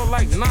queso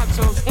like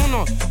nachos.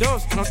 1,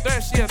 2, no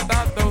te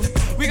tato.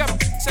 We got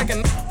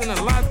taking nothing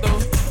a lot though.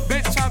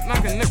 Big chop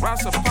knocking the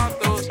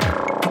zapatos.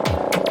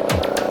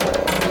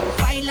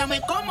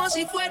 Báilame como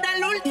si fuera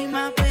la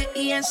última vez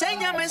y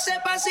enséñame ese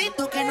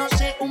pasito que no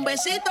sé, un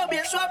besito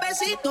bien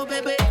suavecito,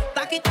 bebé.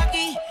 Taqui,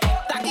 taqui,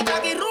 taqui,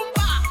 taqui,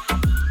 rumba.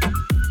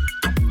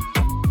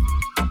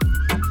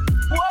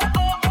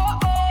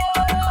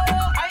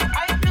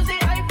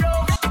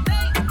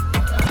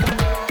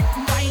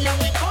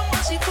 Báilame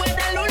como si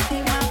fuera la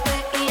última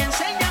vez y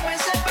enséñame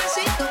ese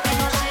pasito que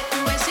no sé,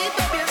 un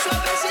besito bien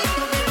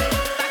suavecito, bebé.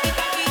 Taqui,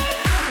 taqui,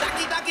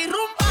 taqui, taqui,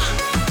 rumba.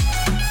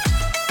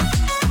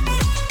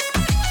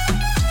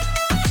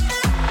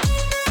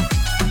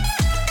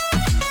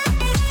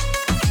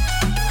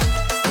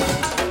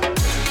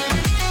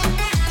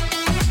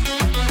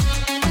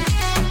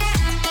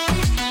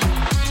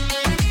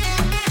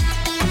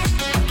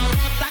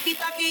 Taqui,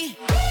 taqui,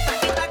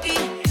 taqui, taqui,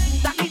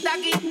 taqui,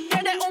 taqui.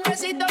 Tienes un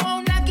besito o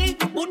un aquí,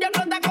 una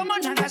explota como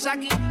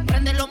Nagasaki.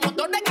 Prende los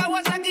motores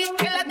Kawasaki,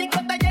 que la disco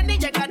está llena y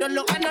llegaron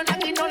los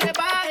Anunnaki. No le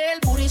baje, el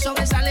booty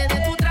sobresale de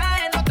tu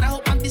traje. No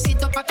trajo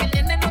panticito pa' que el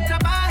nene no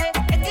trabaje.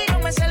 Es que yo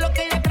me sé lo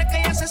que ella cree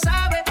que ya se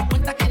sabe.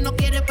 Cuenta que no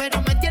quiere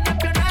pero me tiene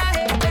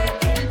espionaje.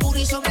 El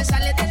booty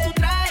sobresale de tu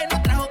traje.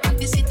 No trajo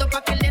panticito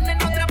pa' que el nene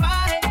no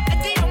trabaje. Es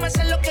que yo me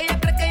sé lo que ella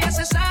cree que ya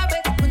se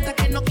sabe. Cuenta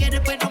que no quiere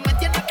pero me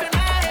tiene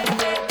espionaje.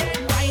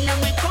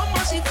 Báilame como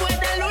si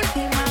fuera la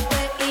última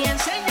vez y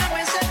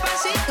enséñame ese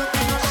pasito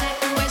que no sé,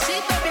 un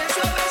besito bien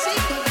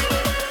suavecito.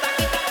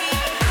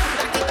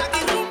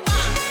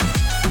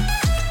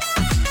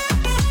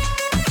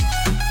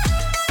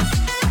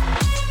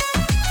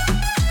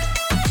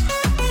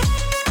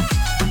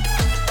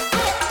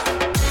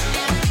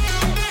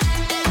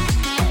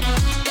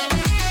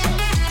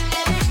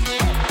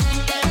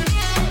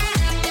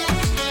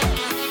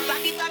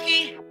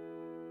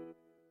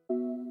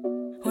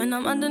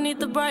 I'm underneath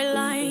the bright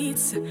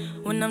lights,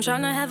 when I'm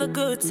trying to have a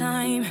good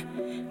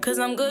time. Cause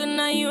I'm good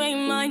now, you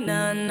ain't mine,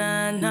 nah,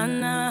 nah, nah,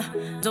 nah.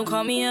 Don't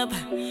call me up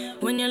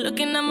when you're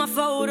looking at my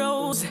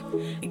photos,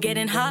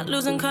 getting hot,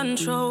 losing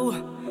control.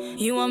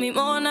 You want me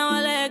more, now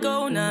I let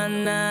go, nah,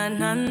 nah,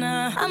 nah,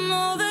 nah. I'm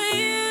over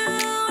you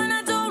and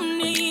I don't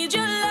need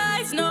your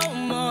lies no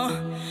more.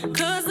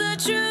 Cause the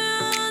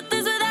truth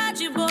is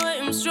without you, boy,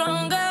 I'm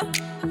stronger.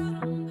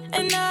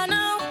 And I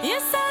know you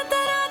said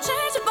that I'd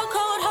change up a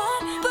cold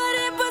heart, but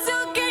it was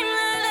your game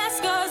that last,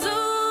 cause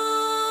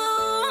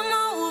ooh, I'm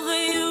over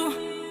you.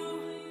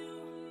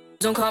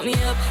 Don't call me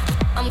up,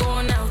 I'm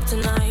going out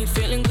tonight.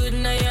 Feeling good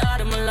now you're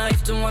out of my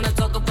life. Don't wanna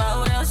talk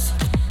about us,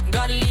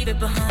 gotta leave it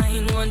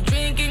behind. One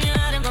drink and you're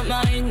out of my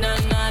mind. Nah,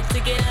 nah,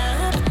 take it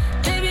up.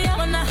 Baby, I'm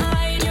on the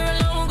high and you're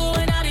alone,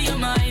 going out of your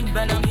mind.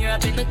 But I'm here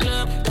up in the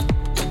club,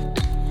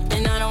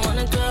 and I don't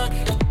wanna talk,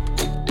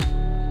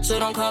 so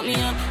don't call me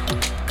up.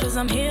 Cause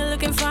I'm here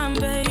looking fine,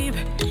 babe,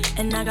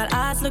 and I got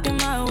eyes looking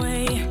my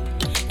way,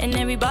 and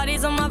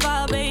everybody's on my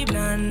vibe, babe.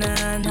 Nah,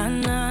 nah, nah,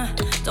 nah.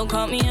 Don't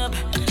call me up.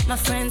 My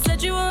friend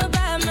said you were a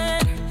bad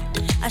man,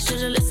 I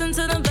should've listened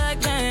to them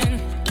back then.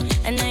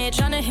 And now you're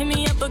tryna hit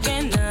me up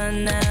again. Nah,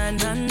 nah,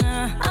 nah,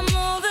 nah. I'm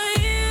over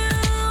you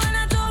and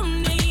I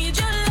don't need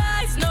your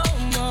lies no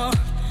more.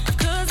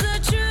 Cause the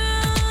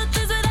truth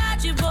is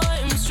without you, boy,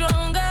 I'm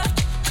stronger.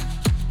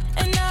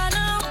 And I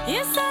know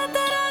you said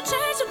that I'd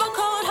change up a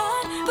cold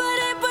heart, but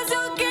it was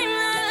your game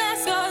that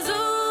last, cause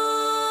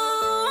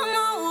ooh, I'm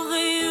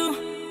over you.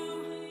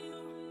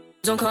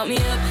 Don't call me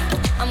up,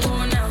 I'm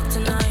going out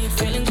tonight.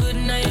 Feeling good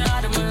now you're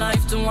out of my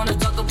life. Don't wanna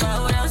talk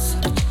about us,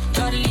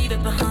 gotta leave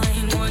it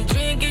behind. One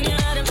drink and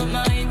you're out of my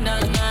mind. Nah,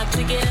 nah,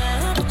 take it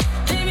up.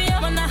 Baby,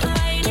 I'm on the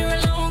high and you're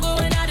alone,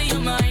 going out of your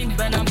mind.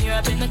 But I'm here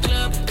up in the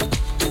club,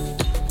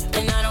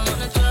 and I don't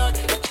wanna talk.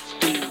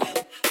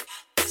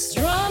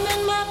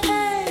 Strumming my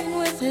pain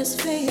with his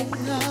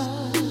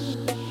fingers,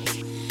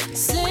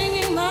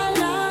 singing my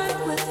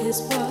life with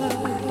his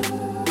words,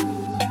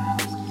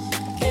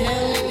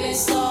 killing me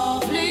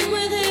softly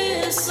with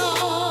his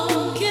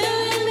song,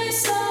 killing me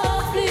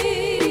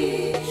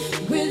softly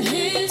with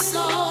his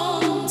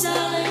song,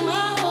 telling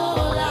my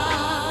whole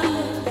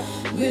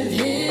life with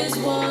his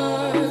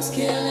words,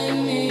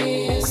 killing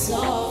me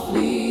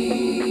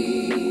softly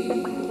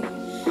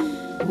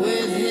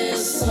with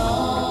his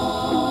song.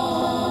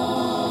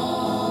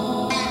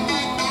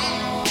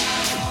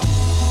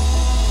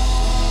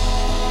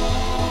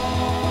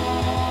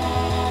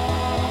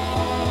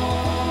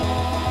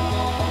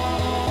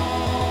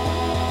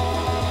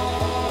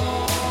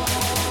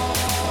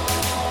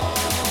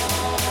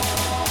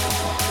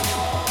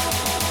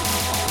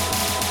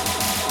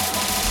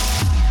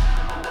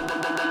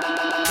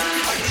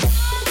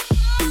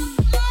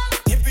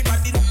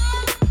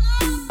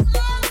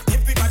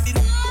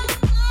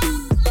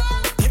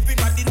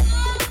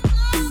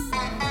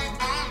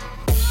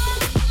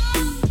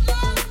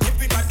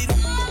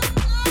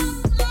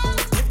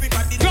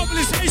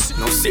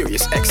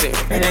 Sirius XM.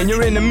 And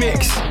you're in the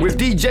mix with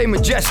DJ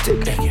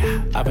Majestic.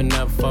 I've been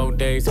up 4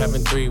 days,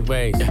 having 3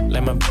 ways.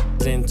 Let my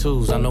in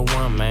twos, I'm the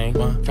one, man.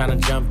 Tryna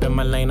jump in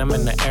my lane, I'm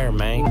in the air,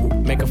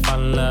 man. Make her fall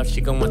in love,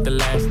 she gon' want the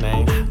last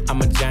name.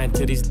 I'm a giant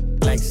to these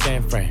like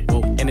San Fran.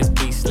 And this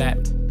beat slap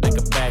like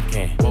a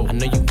backhand. I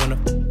know you wanna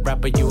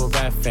rapper, you a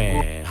rap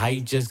fan. How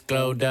you just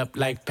glowed up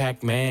like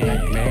Pac-Man?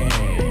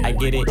 I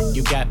get it,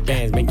 you got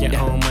bands. Make your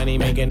own money,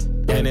 making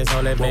minutes,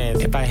 whole advance.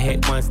 If I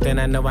hit once, then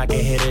I know I can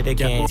hit it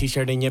again.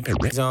 T-shirt and your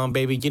pants on,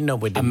 baby, you know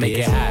what it is. I make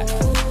it hot.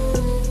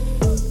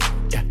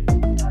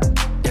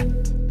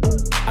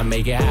 I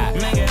make it hot.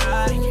 Make it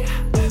hot.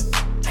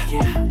 Make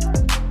it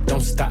hot.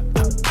 Don't stop.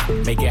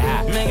 Make it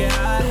hot. Make it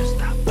hot.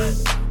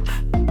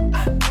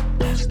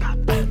 Don't stop.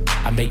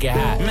 I make it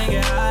hot. Make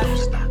it hot.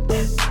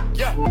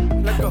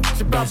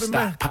 Don't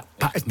stop.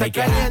 Está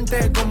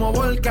caliente como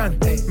volcán,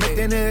 me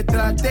tiene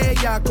detrás de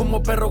ella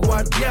como perro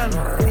guardián.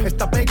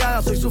 Está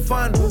pegada, soy su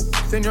fan,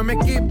 se unió a mi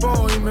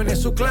equipo y me uní a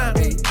su clan.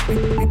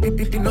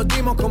 Y nos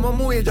dimos como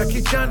muy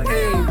Jackie Chan.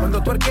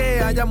 Cuando tu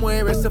arquea ya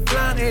mueve ese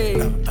flan.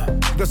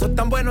 De esos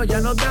tan buenos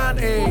ya nos dan.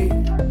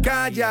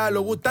 Calla,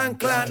 lo Wu-Tang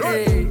Clan.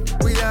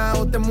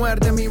 Cuidado, te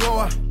muerde mi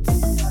boa.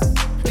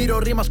 Tiro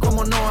rimas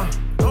como Noah.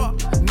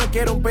 No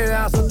quiero un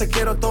pedazo, te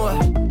quiero toda.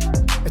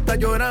 Está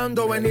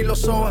llorando, ven y lo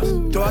sobas.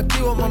 Todo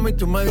activo, mami,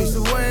 tú me dices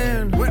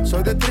buen.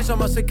 Soy de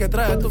Trisom, así que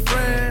trae a tu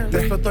friend. Te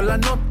explotó la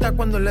nota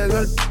cuando le dio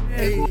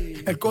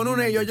el él con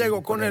una y yo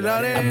llego con el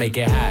arena. I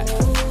make it hot.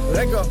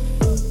 Let's go.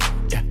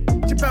 Yeah.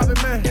 Chip out,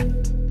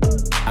 man.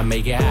 I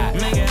make it hot.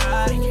 Make it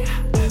hot.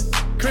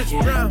 Chris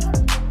Brown.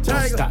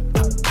 Don't stop.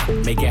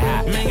 Make it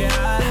hot. Make it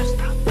hot.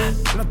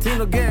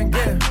 Latino gang,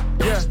 yeah.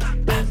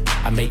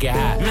 I make it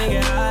hot. Make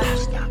it hot.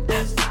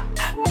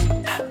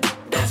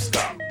 Don't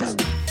stop.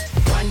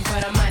 One for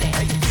the money,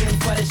 two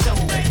for the show.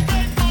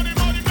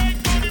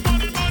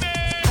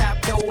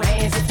 Clap your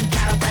hands if you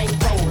got a bank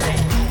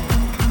rolling.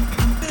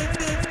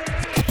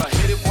 If I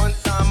hit it one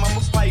time, I'm a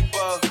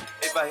piper.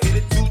 If I hit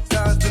it 2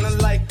 times, then I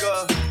like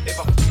her. If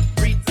I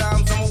 3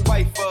 times, I'm a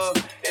wifer.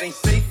 It ain't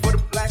safe for the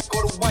black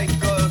or the white,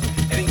 cuz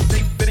it ain't safe.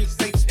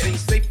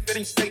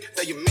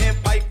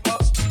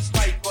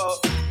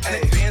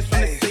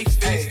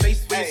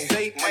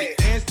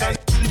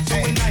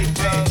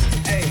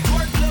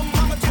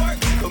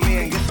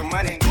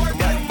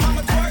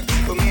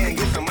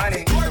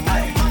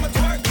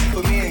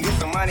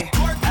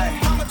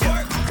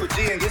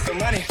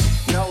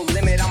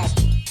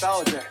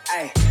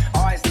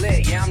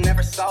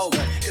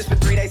 over. It's for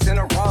 3 days in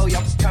a row,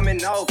 y'all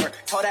coming over.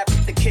 Told that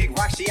to kick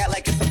rock, she act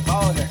like it's a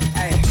boulder.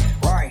 Hey,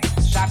 Rory,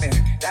 shopping,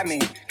 that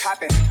mean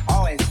copping,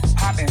 always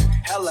popping,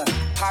 hella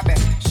popping.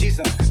 She's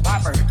a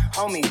bopper,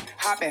 homie,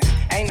 hopping,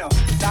 ain't no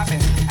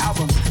stopping.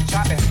 Album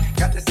dropping,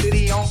 got the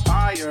city on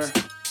fire.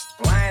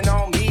 Lying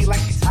on me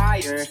like she's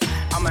tired.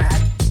 I'ma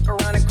have to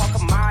around and call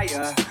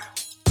Kamaya.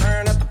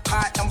 Turn up the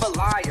pot, I'm a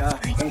liar.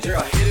 Young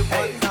girl, hit it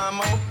one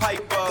time, I'm a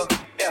piper.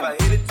 If I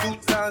hit it 2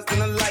 times,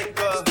 then I like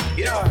her.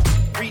 Yeah,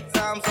 3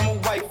 times, I'm a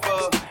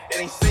wiper. It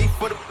ain't safe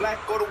for the black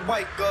or the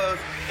white girl.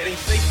 It ain't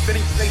safe, it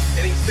ain't safe,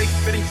 it ain't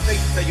safe, it ain't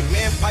safe. Tell your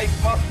man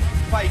pipe up,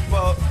 pipe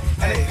up.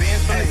 And the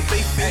bands from the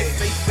safe, it ain't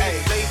safe, it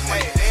ain't safe. When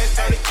the dance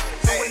turn it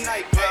to a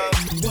night club.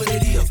 What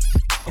it is,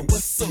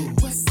 what's up?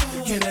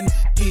 Can a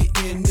get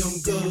in them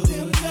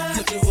good?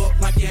 Touch you up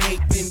like you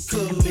ain't been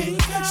cooked.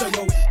 Show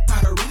your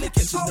how to really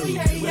catch a dude.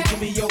 Well, give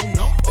me your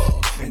number,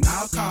 and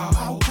I'll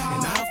call.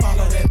 And I'll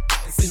follow that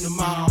in the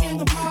mall.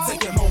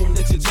 Take it home,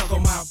 let you juggle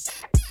my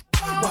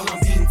while I'm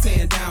being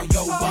tearing down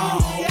your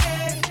ball.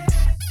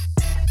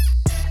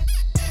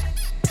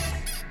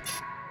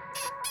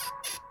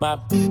 My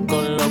go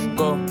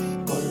loco,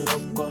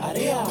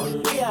 Maria,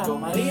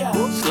 Maria.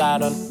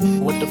 Slide on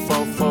with the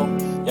fofo,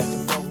 yeah.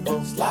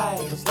 Slide,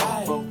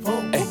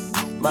 hey,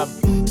 my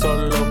so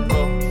loco,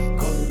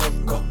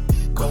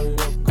 go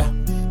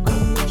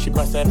loco. She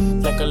bust that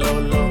like a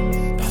lolo,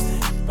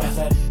 bust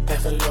that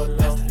like a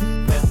lolo.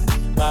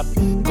 My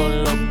go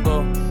loco,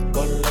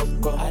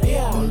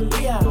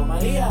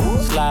 Maria.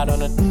 Slide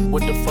on it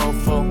with the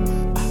fofo.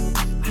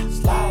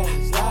 Slide,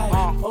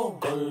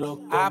 go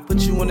loco. I put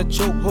you in a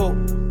chokehold.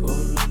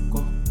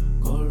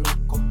 Go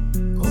loco.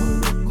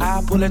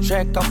 I pull that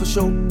track off a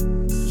show.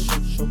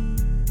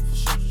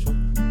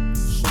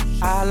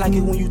 I like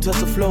it when you touch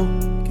the floor.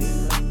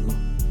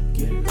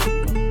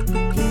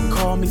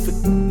 Call me for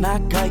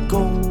not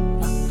Geico.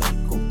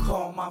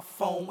 Call my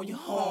phone when you're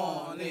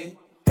horny.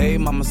 Hey,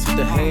 mama, see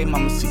the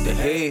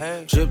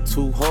hey. Drip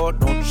too hard,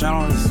 don't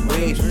drown on this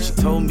wave. She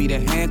told me to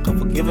handcuff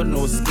her, give her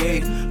no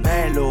escape.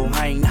 Bad little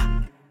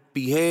hyena,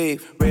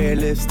 behave. Red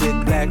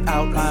lipstick, black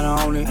outliner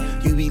on it.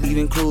 You be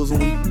leaving clues when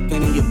we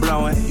and you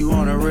blowing. You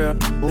on a real,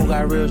 who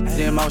got real shit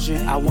in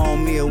motion? I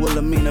want me a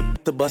Wilhelmina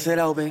to bust it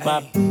open.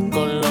 My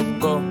go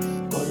loco,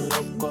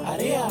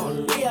 Maria.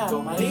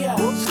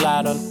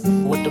 Slide on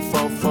with the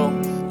fofo,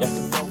 yeah.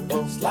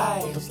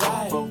 Slide,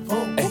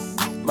 hey,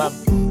 my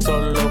so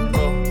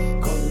loco.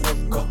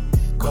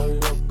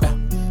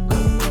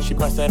 She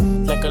bust that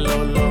like a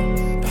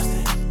lolo.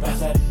 Bust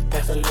that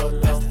like a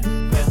lolo.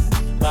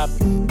 My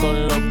go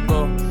loco.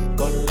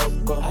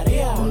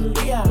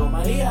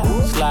 Maria.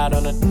 Slide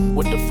on it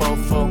with the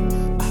fofo.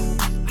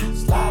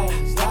 Slide,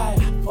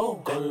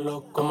 go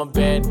loco. I'm a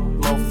bad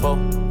mofo.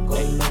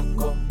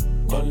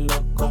 Go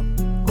loco.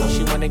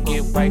 She wanna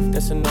get wife,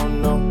 that's a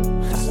no-no.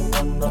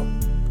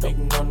 Big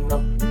no-no.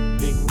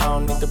 I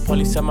don't need the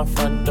police at my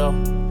front door.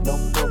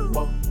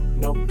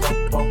 No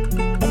popo.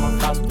 At my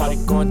house party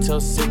going till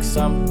 6,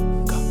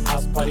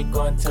 house party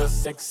going till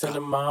 6 in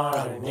the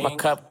morning. My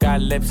cup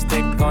got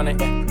lipstick on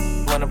it,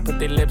 wanna put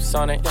their lips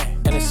on it,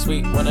 and it's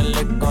sweet, wanna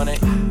lick on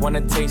it,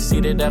 wanna taste,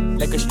 eat it up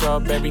like a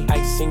strawberry.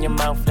 Ice in your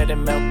mouth, let it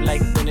melt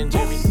like Ben and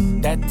Jerry.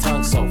 That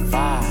tongue so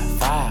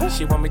fire.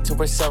 She want me to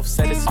herself,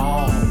 said it's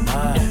all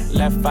mine.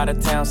 Left out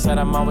of town, said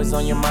I'm always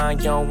on your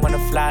mind. You don't wanna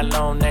fly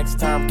alone, next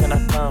time can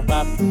I come?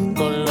 Pop,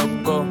 go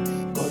loco.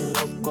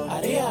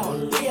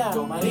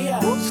 Maria.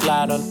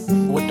 Slide on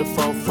with the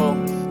fofo,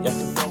 yeah.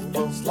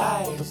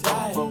 Slide,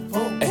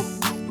 hey,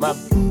 my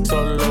so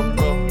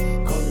loco.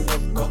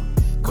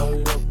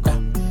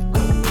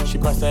 She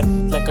bust that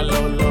like a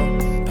lolo.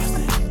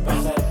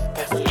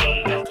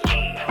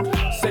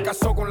 Se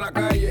casó con la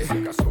calle.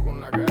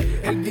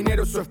 El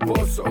dinero es su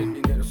esposo.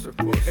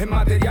 El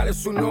material es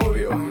su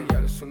novio.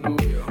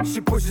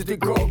 She pushes the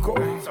coco.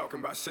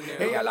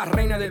 Ella la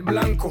reina del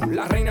blanco,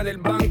 la reina del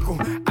banco.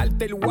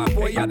 Alta el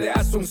guapo, ella te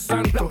hace un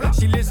santo.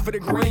 She lives for the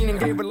grain and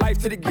gave her life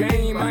to the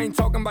game. I ain't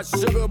talking about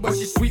sugar, but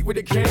she's sweet with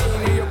the cane.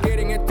 Ellos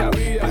quieren esta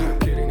vida,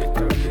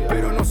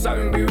 pero no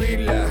saben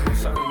vivirla.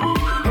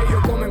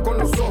 Ellos comen con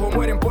los ojos,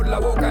 mueren por la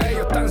boca.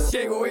 Ellos están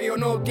ciegos, ellos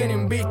no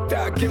tienen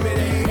vista. Que me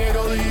den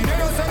dinero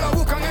se lo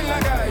buscan en la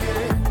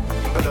calle.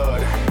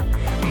 Blood,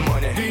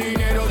 money.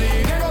 Dinero,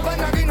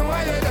 para aquí no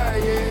hay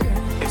detalle.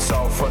 It's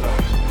all for the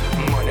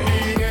money.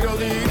 Dinero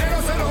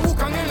se lo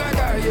buscan en la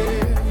calle.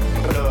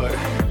 Blood,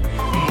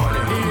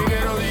 money.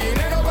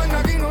 Dinero, para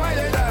aquí no hay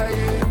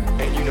detalle.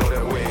 And you know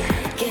that way.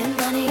 Get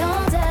money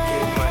all day.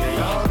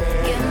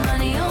 Get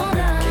money all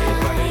night.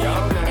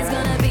 It's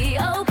gonna be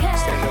okay.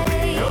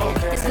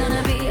 It's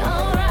gonna be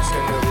alright.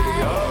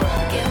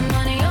 Get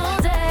money all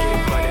day.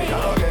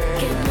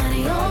 Get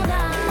money all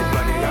night.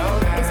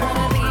 It's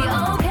gonna be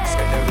okay.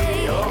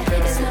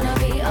 It's gonna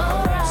be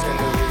alright.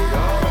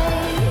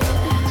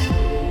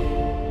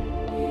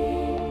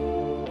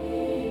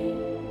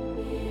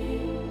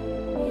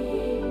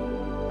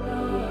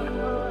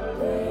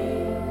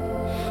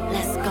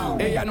 Let's go.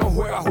 Ella no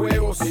juega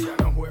juegos.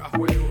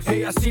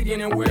 Ella sí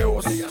tiene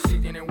huevos.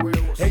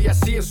 Ella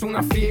sí es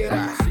una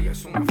fiera.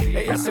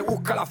 Ella se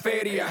busca la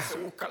feria.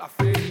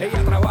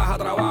 Ella trabaja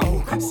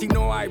trabajo. Si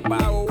no hay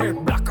pago, es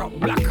blackout.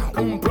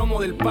 Un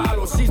plomo del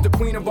palo. She's the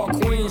queen of all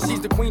queens.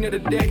 She's the queen of the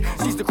deck.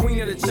 She's the queen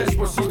of the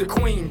chessboard. She's the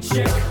queen.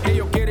 Check.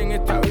 Ellos quieren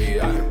esta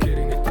vida,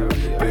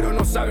 pero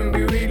no saben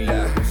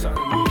vivirla.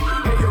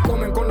 Ellos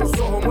comen con los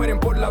ojos, mueren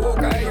por la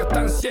boca. Ellos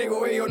están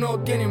ciegos, ellos no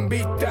tienen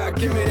vista.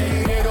 Que me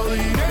den dinero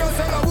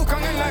se lo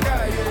buscan en la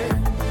calle.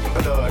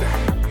 Blood,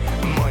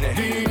 money.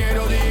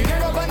 Dinero,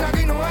 cuando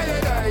aquí no hay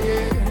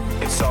detalle.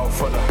 It's all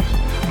for the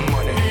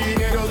money.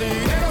 Dinero,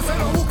 se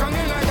lo buscan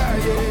en la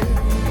calle.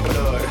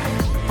 Blood,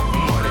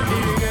 money.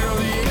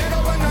 Dinero,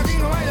 cuando aquí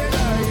no hay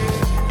detalle.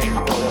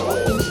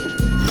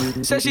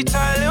 Said she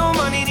tired, little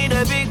money, need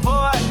a big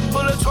boy.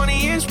 Full of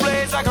 20-inch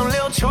blades like I'm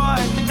Lil Troy.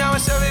 Now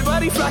it's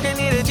everybody flocking,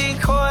 need a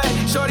decoy.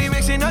 Shorty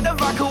mixing up the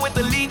vodka with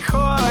the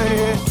liquor.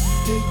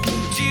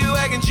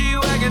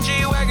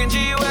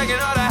 G-Wagon,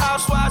 all the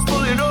housewives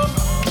pulling up.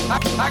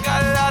 I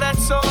got a lot of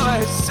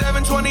toys.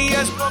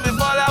 720S pumping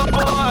Fallout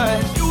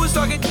Boy. You was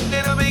talking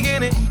in the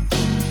beginning,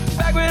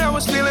 back when I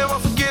was feeling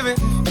unforgiving.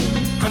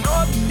 I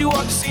know you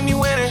want to see me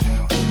winning.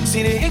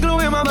 See the igloo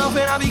in my mouth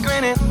and I be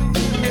grinning.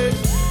 Yeah.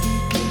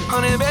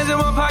 100 bands in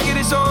my pocket,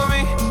 it's on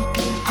me.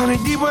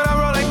 100 deep when I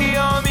roll like the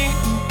army.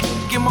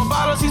 Get more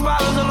bottles, these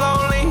bottles are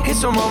lonely.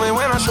 It's a moment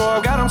when I show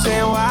up, God, I'm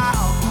saying wow.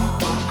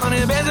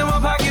 100 bands in my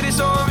pocket, it's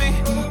on me.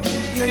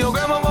 Yeah, your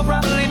grandma will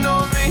probably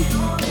know me.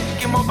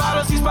 Get more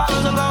bottles, these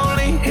bottles are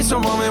lonely. It's a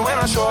moment when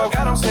I show up,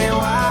 God, I'm saying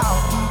wow.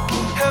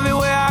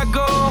 Everywhere I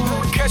go,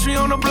 catch me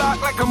on the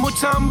block like a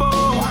Mutombo.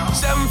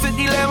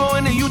 750 Lambo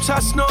in the Utah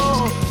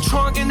snow.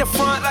 Trunk in the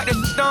front like a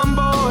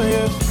Dumbo,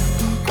 yeah.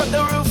 Cut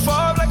the roof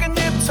off like a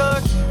nip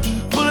tuck.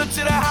 Pull up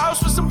to the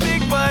house with some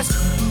big butts.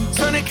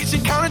 Turn the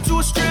kitchen counter to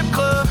a strip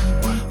club.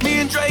 Me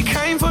and Drake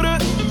came for the...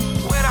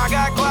 When I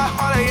got guap,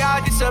 all of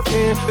y'all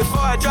disappear. Before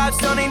I dropped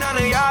Stoney, none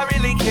of y'all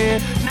really care.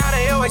 Now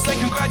they always say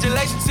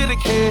congratulations to the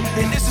kid.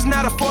 And this is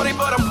not a 40,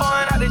 but I'm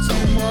pouring out the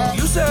check.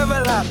 Used to have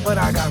a lot, but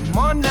I got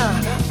more now.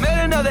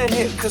 Made another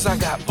hit, cause I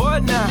got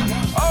bored now.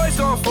 Always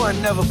going for it,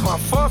 never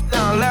pump fourth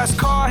down. Last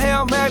call,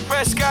 Hail Mary,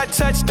 Prescott,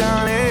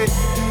 touchdown, hey.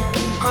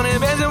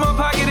 100 bands in my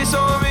pocket, it's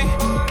on me.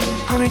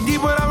 100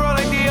 deep when I roll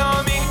like the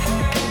army.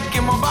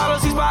 Get more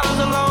bottles, these bottles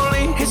are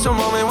lonely. It's a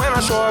moment when I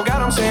show up,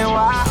 God, I'm saying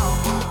wow.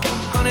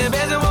 100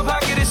 bands in my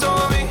pocket, it's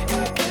on me.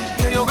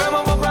 Yeah, your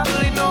grandma will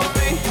probably know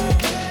me.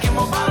 Get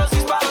more bottles,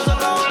 these bottles are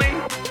lonely.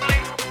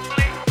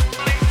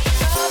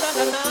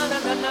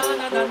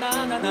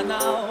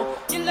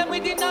 You let me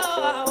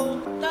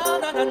know. No,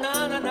 no, no,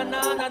 no, no,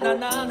 no, no, no, no,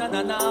 no, no,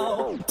 no,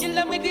 no. You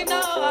let me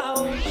know.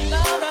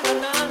 No, no, no,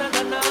 no, no,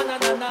 no, no, no,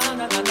 no, no,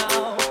 no, no,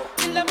 no.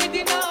 You let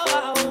me know.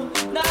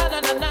 No, no,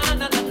 no, no,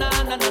 no, no, no,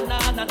 no, no, no,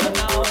 no, no,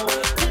 no.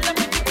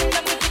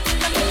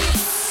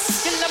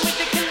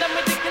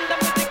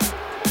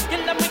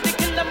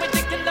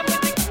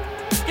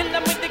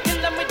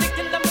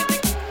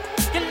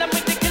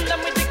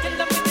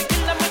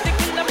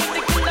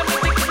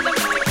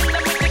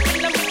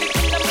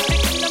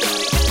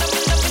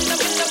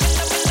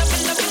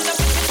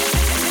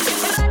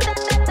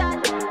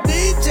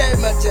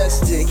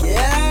 Majestic,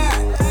 yeah.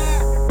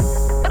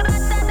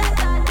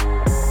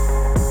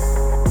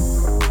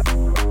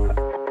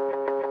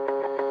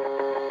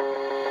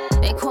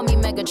 They call me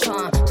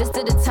Megatron, just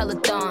did a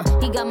telethon.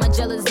 He got my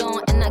jealous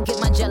on, and I get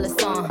my jealous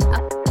on. I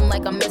f him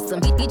like I miss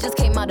him. He just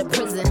came out of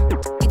prison.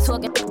 He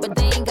talking, but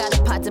they ain't got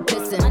a pot to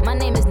piss in. My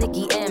name is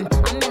Nicki M.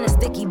 I'm in a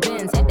sticky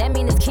Benz. That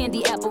mean it's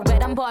candy apple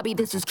red. I'm Barbie,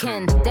 this is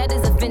Ken. That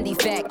is a Fendi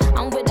fact.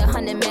 I'm with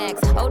 100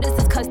 max. Oh, this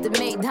is custom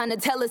made.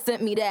 Donatella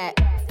sent me that.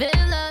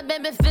 Fill up,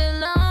 baby,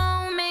 fill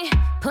on me.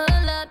 Pull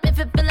up if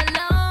you're feeling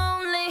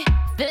lonely.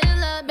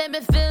 Fill up, baby,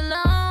 fill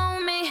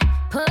on me.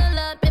 Pull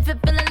up if you're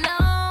feeling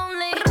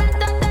lonely.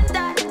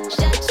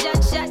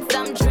 Shots,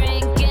 I'm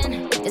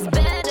drinking. It's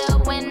better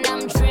when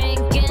I'm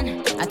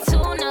drinking. I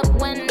tune up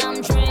when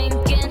I'm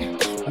drinking.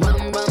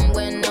 Rum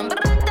when I'm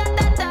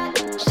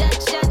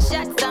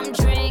shots, I'm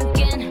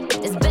drinking.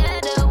 It's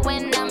better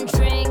when I'm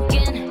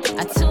drinking.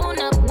 I tune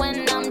up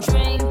when I'm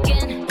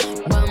drinking.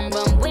 Rum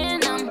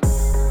when I'm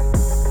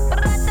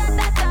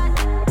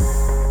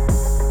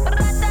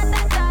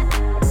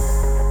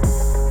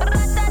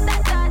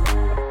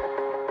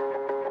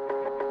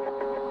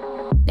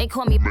They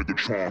call me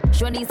Megatron.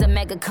 Shorty's a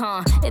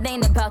megacon. It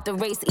ain't about the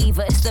race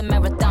either, it's the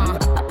marathon.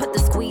 I put the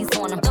squeeze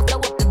on him, throw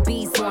up the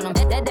beats on him.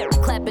 That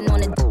clapping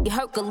on it,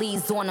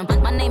 Hercules on him.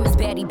 My name is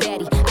Batty. I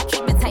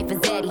keep it tight for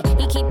Zaddy.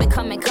 He keep it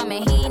coming.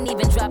 He ain't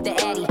even dropped the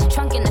Addy.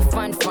 Trunk in the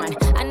front.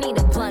 I need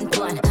a blunt.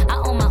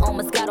 I own my own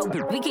Moscato.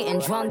 We getting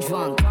drunk.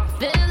 Fill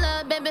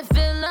up, baby,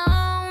 fill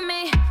on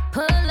me.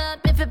 Pull up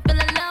if you're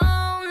feeling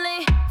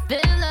lonely.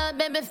 Fill up,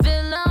 baby,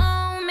 fill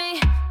on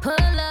me. Pull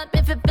up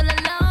if you're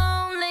feeling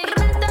lonely.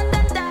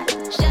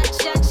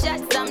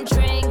 Shots, I'm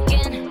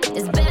drinking.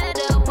 It's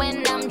better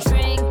when I'm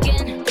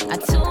drinking. I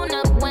tune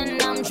up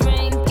when I'm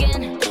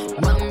drinking.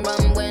 Rum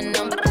when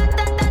I'm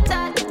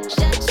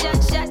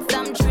shots,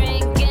 I'm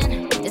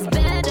drinking. It's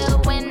better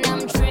when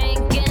I'm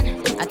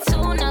drinking. I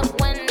tune up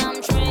when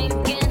I'm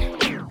drinking.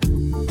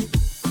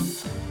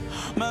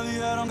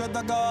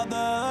 trate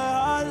de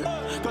dejar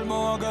que el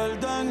modo que él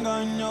te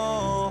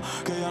engañó,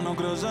 que ya no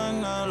crees en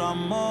el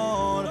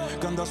amor,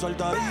 que anda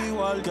suelta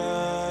igual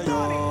que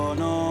yo.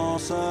 No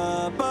sé,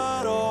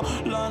 pero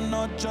la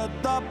noche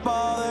está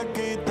pa' de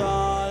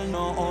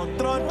quitarnos,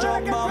 otro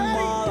shot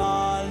vamos a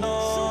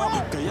darnos,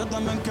 que yo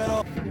también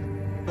quiero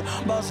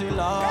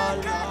vacilar.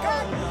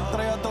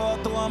 Trae a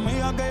todas tus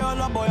amigas que yo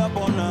las voy a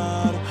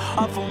poner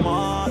a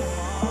fumar,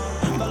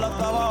 dale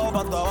hasta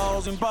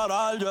abajo sin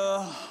parar,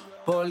 yeah.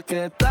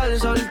 Porque tal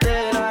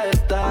soltera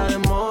está de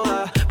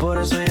moda, por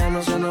eso ella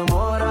no se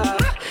enamora.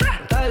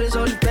 Tal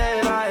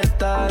soltera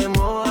está de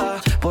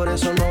moda, por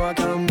eso no va a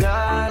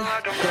cambiar.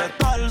 Que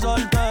tal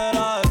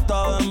soltera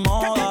está de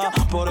moda,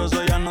 por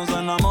eso ella no se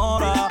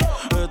enamora.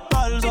 Que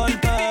tal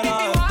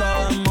soltera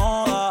está de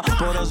moda,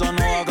 por eso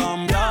no va a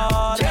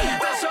cambiar.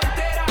 Está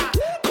soltera,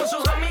 con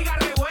sus amigas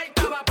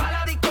revueltas, va pa'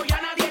 la disco y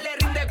a nadie le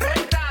rinde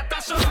cuenta. Está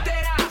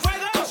soltera,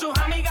 con sus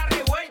amigas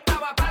revueltas,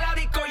 va pa' la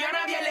disco y a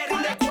nadie le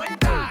rinde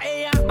cuenta.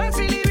 Ella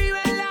vacila y vive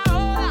en la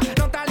hora,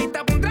 no está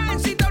lista pa' un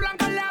trajecito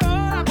blanco en la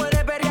boda.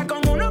 Puede pelear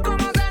con uno como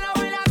se lo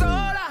baila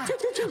sola.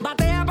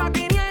 Batea pa'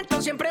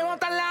 500, siempre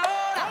bota en la hora.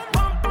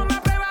 Ponme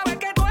a prueba a ver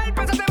que tu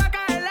cuerpo se te va a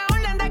caer. La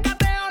orden de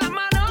cateo, las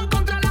manos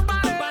contra la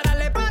pared. Para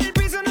darle pa' el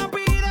piso no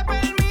pide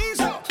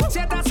permiso. Si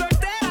estás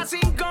soltera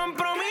sin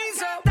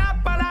compromiso,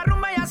 tapa la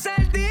rumba y hace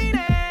el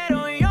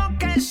dinero. Y yo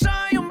que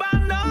soy un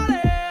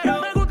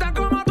bandolero, me gusta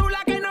como tú,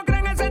 la que no cree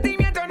en el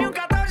sentimiento ni un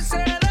 14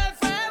 de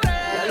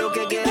febrero. Ya lo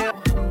que quiere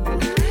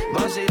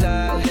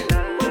vacilar,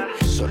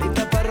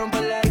 solita para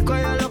romper la disco,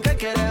 ella lo que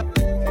quiere es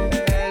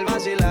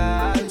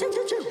vacilar.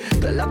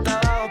 Dale hasta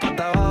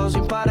abajo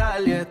sin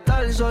parar. Y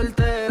estar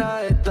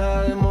soltera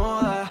está de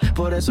moda,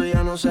 por eso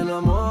ya no se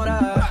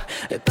enamora.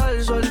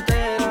 Estar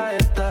soltera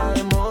está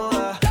de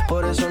moda,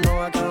 por eso no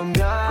va a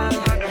cambiar.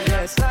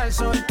 Estar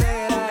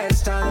soltera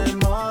está de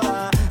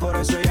moda, por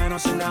eso ya no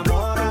se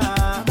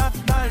enamora.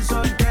 Estar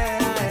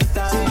soltera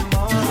está de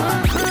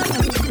moda.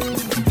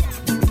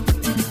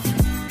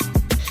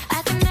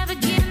 I can never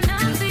get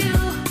enough of you.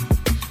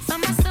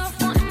 Find myself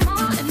wanting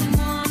more in the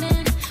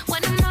morning.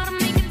 When I'm out, I'm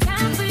making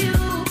time for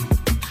you.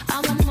 I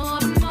want more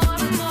and more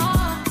and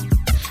more.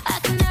 I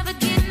can never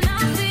get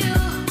enough of you.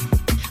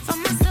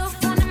 Find myself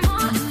wanting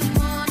more in the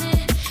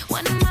morning.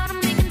 When I'm out, I'm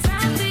making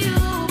time for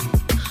you.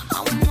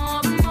 I want more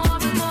and more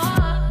and more.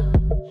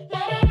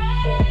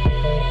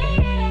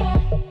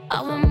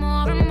 I want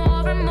more and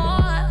more and more.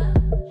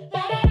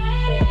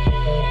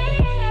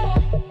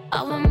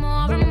 I want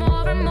more and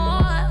more and more.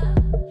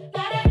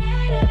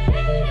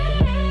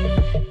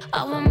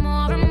 I want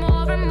more and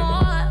more and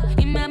more.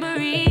 Your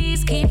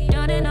memories keep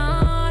dawning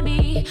on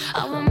me.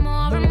 I want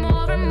more and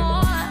more and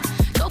more.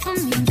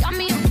 Dopamine got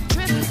me on the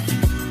trip,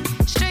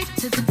 straight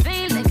to the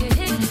vein like a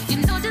hit. You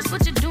know just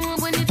what you're doing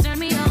when you turn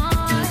me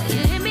on. You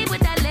hit me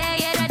with that leg,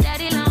 yeah, that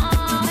daddy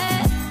long.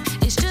 Hey,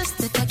 it's just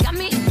that got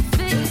me in the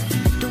fit.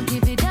 Don't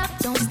give it up,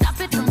 don't stop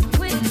it, don't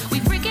quit. We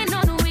freaking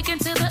on the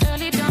weekend till the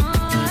early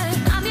dawn.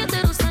 I'm your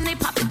little Sunday,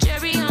 pop the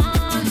cherry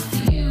on.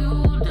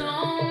 You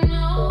don't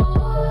know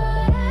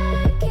what I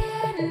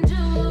can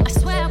do. I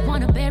swear I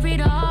wanna bury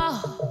it all.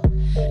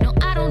 No,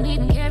 I don't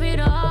even care at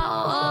all.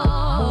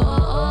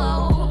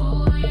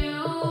 Do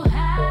you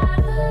have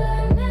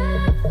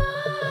enough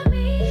for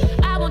me?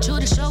 I want you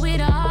to show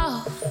it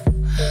off,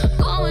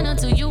 going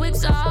until you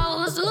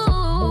exhaust.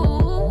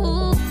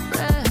 Ooh,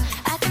 yeah.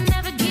 I can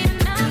never get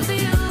enough of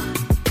you.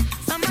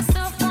 Find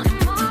myself wanting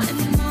more in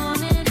the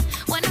morning.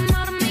 When I'm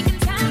out, I'm making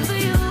time for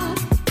you.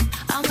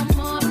 I want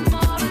more and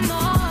more and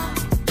more.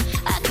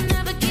 I can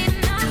never get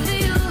enough of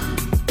you.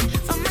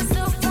 Find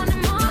myself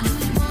wanting more in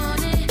the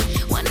morning.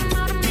 When I'm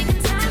out, I'm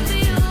making time for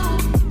you.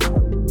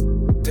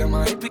 Damn,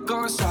 my hippie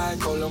going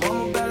psycho. Lil'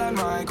 mama bad like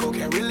Michael.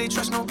 Can't really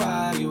trust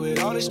nobody with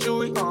all this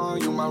jewelry on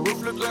you. My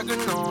roof look like a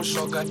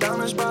no-show. Got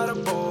diamonds by the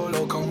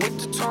bolo. Come with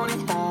the Tony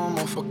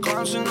Homo for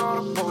clowns and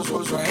all the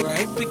photos. Right,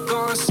 hippie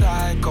going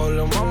psycho.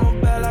 Lil' mama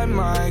bad like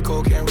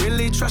Michael. Can't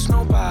really trust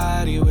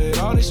nobody with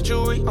all this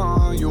jewelry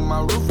on you.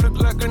 My roof look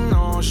like a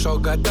no-show.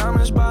 Got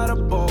diamonds by the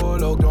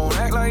bolo. Don't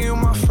act like you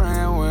my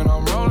friend when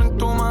I'm rolling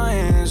through my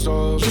hands.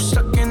 Oh, you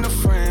stuck in the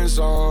friend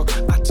zone.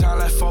 I tell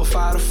like 4,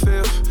 5 to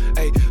 5th.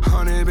 Ayy,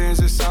 100 bands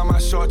inside my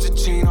shorts, a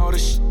jean, all the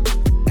shit.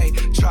 Ayy,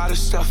 try to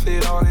stuff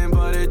it all in,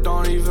 but it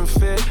don't even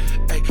fit.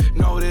 Ayy,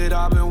 know that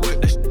I've been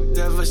with this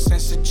ever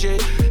since the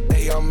jit.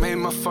 Ayy, I made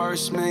my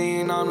first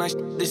million, I'm like,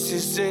 this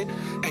is it.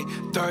 Ayy,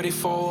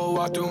 34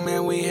 walk through,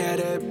 man, we had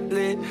that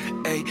lit.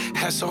 Ayy,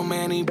 had so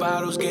many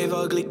bottles, gave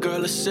ugly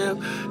girl a sip.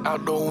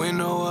 Out the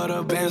window of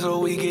the Benz, so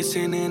we get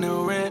sitting in the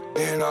rent.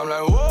 And I'm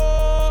like,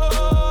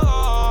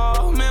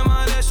 whoa, man,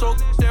 my legs so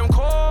damn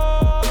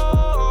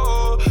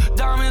cold.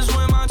 Diamonds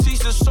when my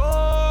teeth are sore.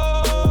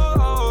 I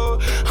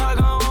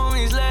got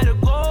homies, let it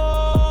go.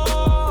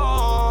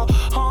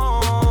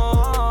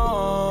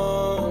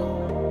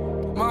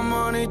 My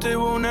money, they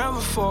will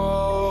never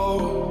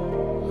fall.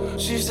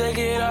 She said,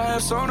 kid, I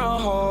have some to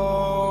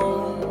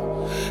hold,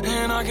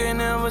 and I can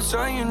never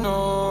tell you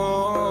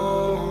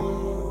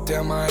no.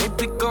 Damn, my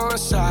AP going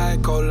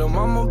psycho. Lil'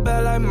 mama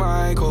bad like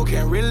Michael.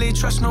 Can't really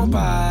trust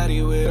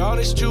nobody with all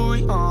this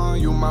jewelry on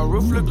you. My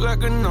roof look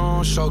like a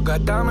no-show.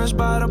 Got diamonds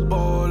by the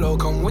bolo.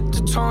 Come with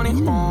the Tony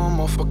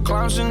Homo for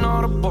clowns and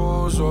all the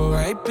balls. Oh,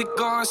 AP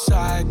going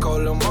psycho.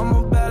 Lil'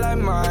 mama bad like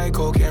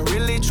Michael. Can't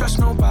really trust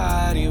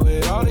nobody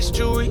with all this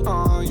jewelry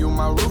on you.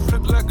 My roof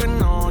look like a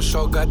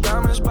no-show. Got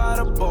diamonds by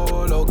the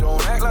bolo.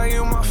 Don't act like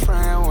you my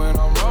friend when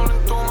I'm rolling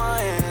through my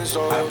hands.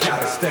 Oh, I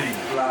gotta stay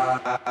fly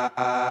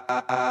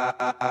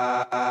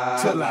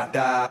till I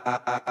die.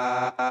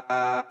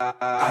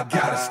 I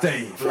gotta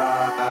stay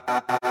fly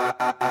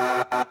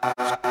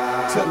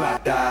till I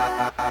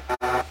die.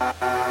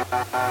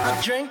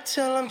 I drink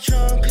till I'm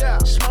drunk,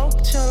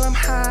 smoke till I'm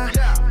high.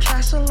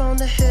 Castle on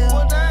the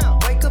hill,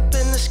 wake up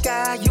in the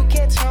sky. You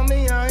can't tell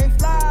me I ain't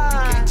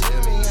fly.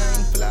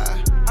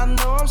 I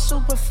know I'm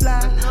super fly.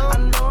 I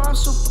know I'm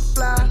super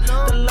fly.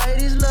 The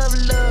ladies love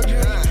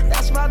luxury.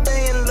 That's why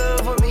they in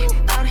love with me.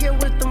 Out here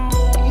with the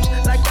moves,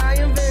 like I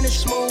invented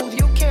smooth.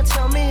 You can't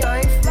tell me I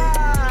ain't fly.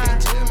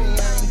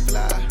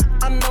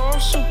 I know I'm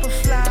super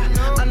fly.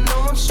 I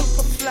know I'm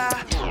super fly.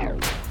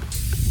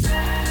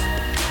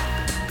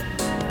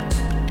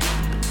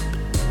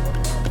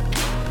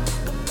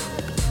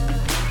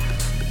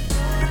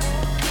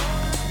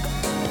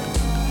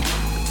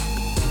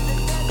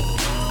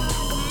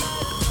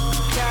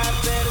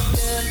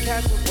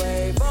 Catch a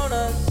wave on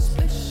us.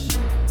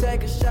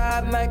 Take a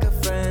shot, make a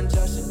friend,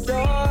 just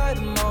enjoy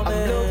the moment.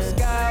 I'm blue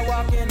sky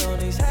walking on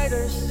these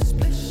haters.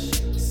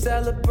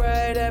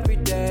 Celebrate every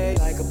day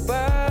like a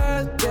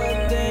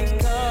birthday. Things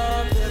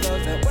come to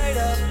those that wait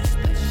up.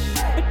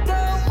 But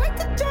don't wait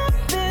to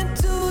jump in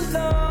too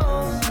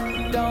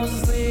long. Don't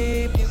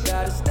sleep, you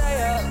gotta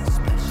stay up.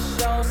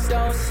 Don't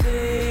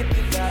sleep,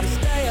 you gotta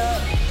stay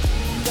up.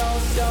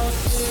 Don't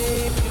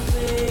sleep, you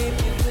sleep,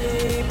 you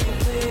sleep, you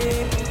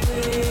sleep, you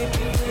sleep,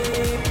 you sleep,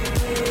 you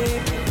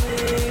sleep, you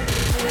sleep,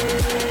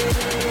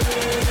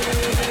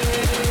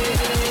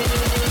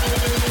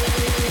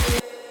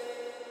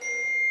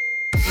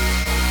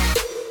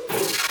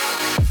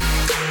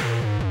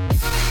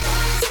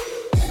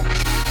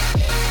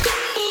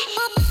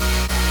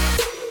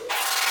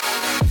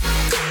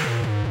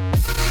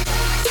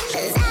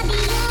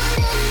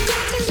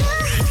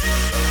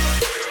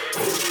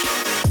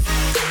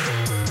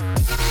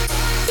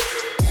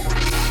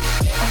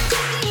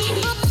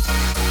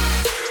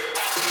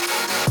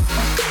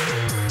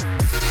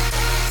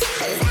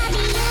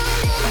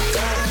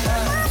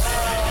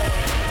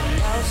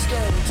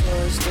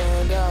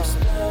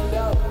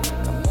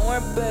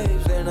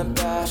 babes in a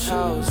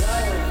bathhouse.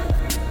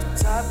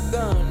 Top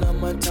gun on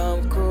my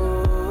Tom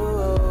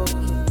Cruise.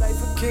 Play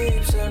for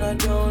keeps and I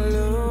don't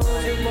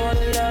lose. You're more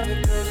than love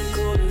it cause I'm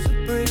cool as a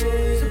breeze.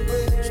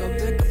 So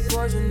pick a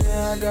poison,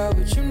 yeah I got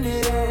what you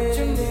need.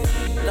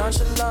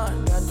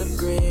 Nonchalant, got the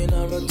green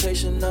on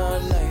rotation all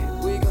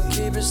night. We gon'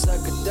 keep it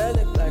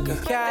psychedelic like a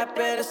cap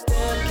and a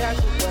stem. Catch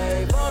a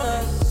wave on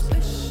us.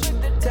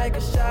 Take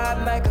a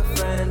shot, make a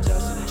friend,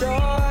 just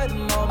enjoy the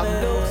moment.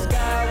 I'm blue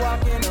sky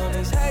walking on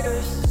these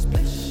haters.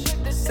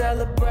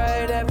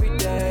 Celebrate every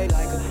day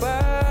like a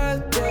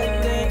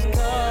birthday. Things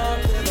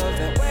come to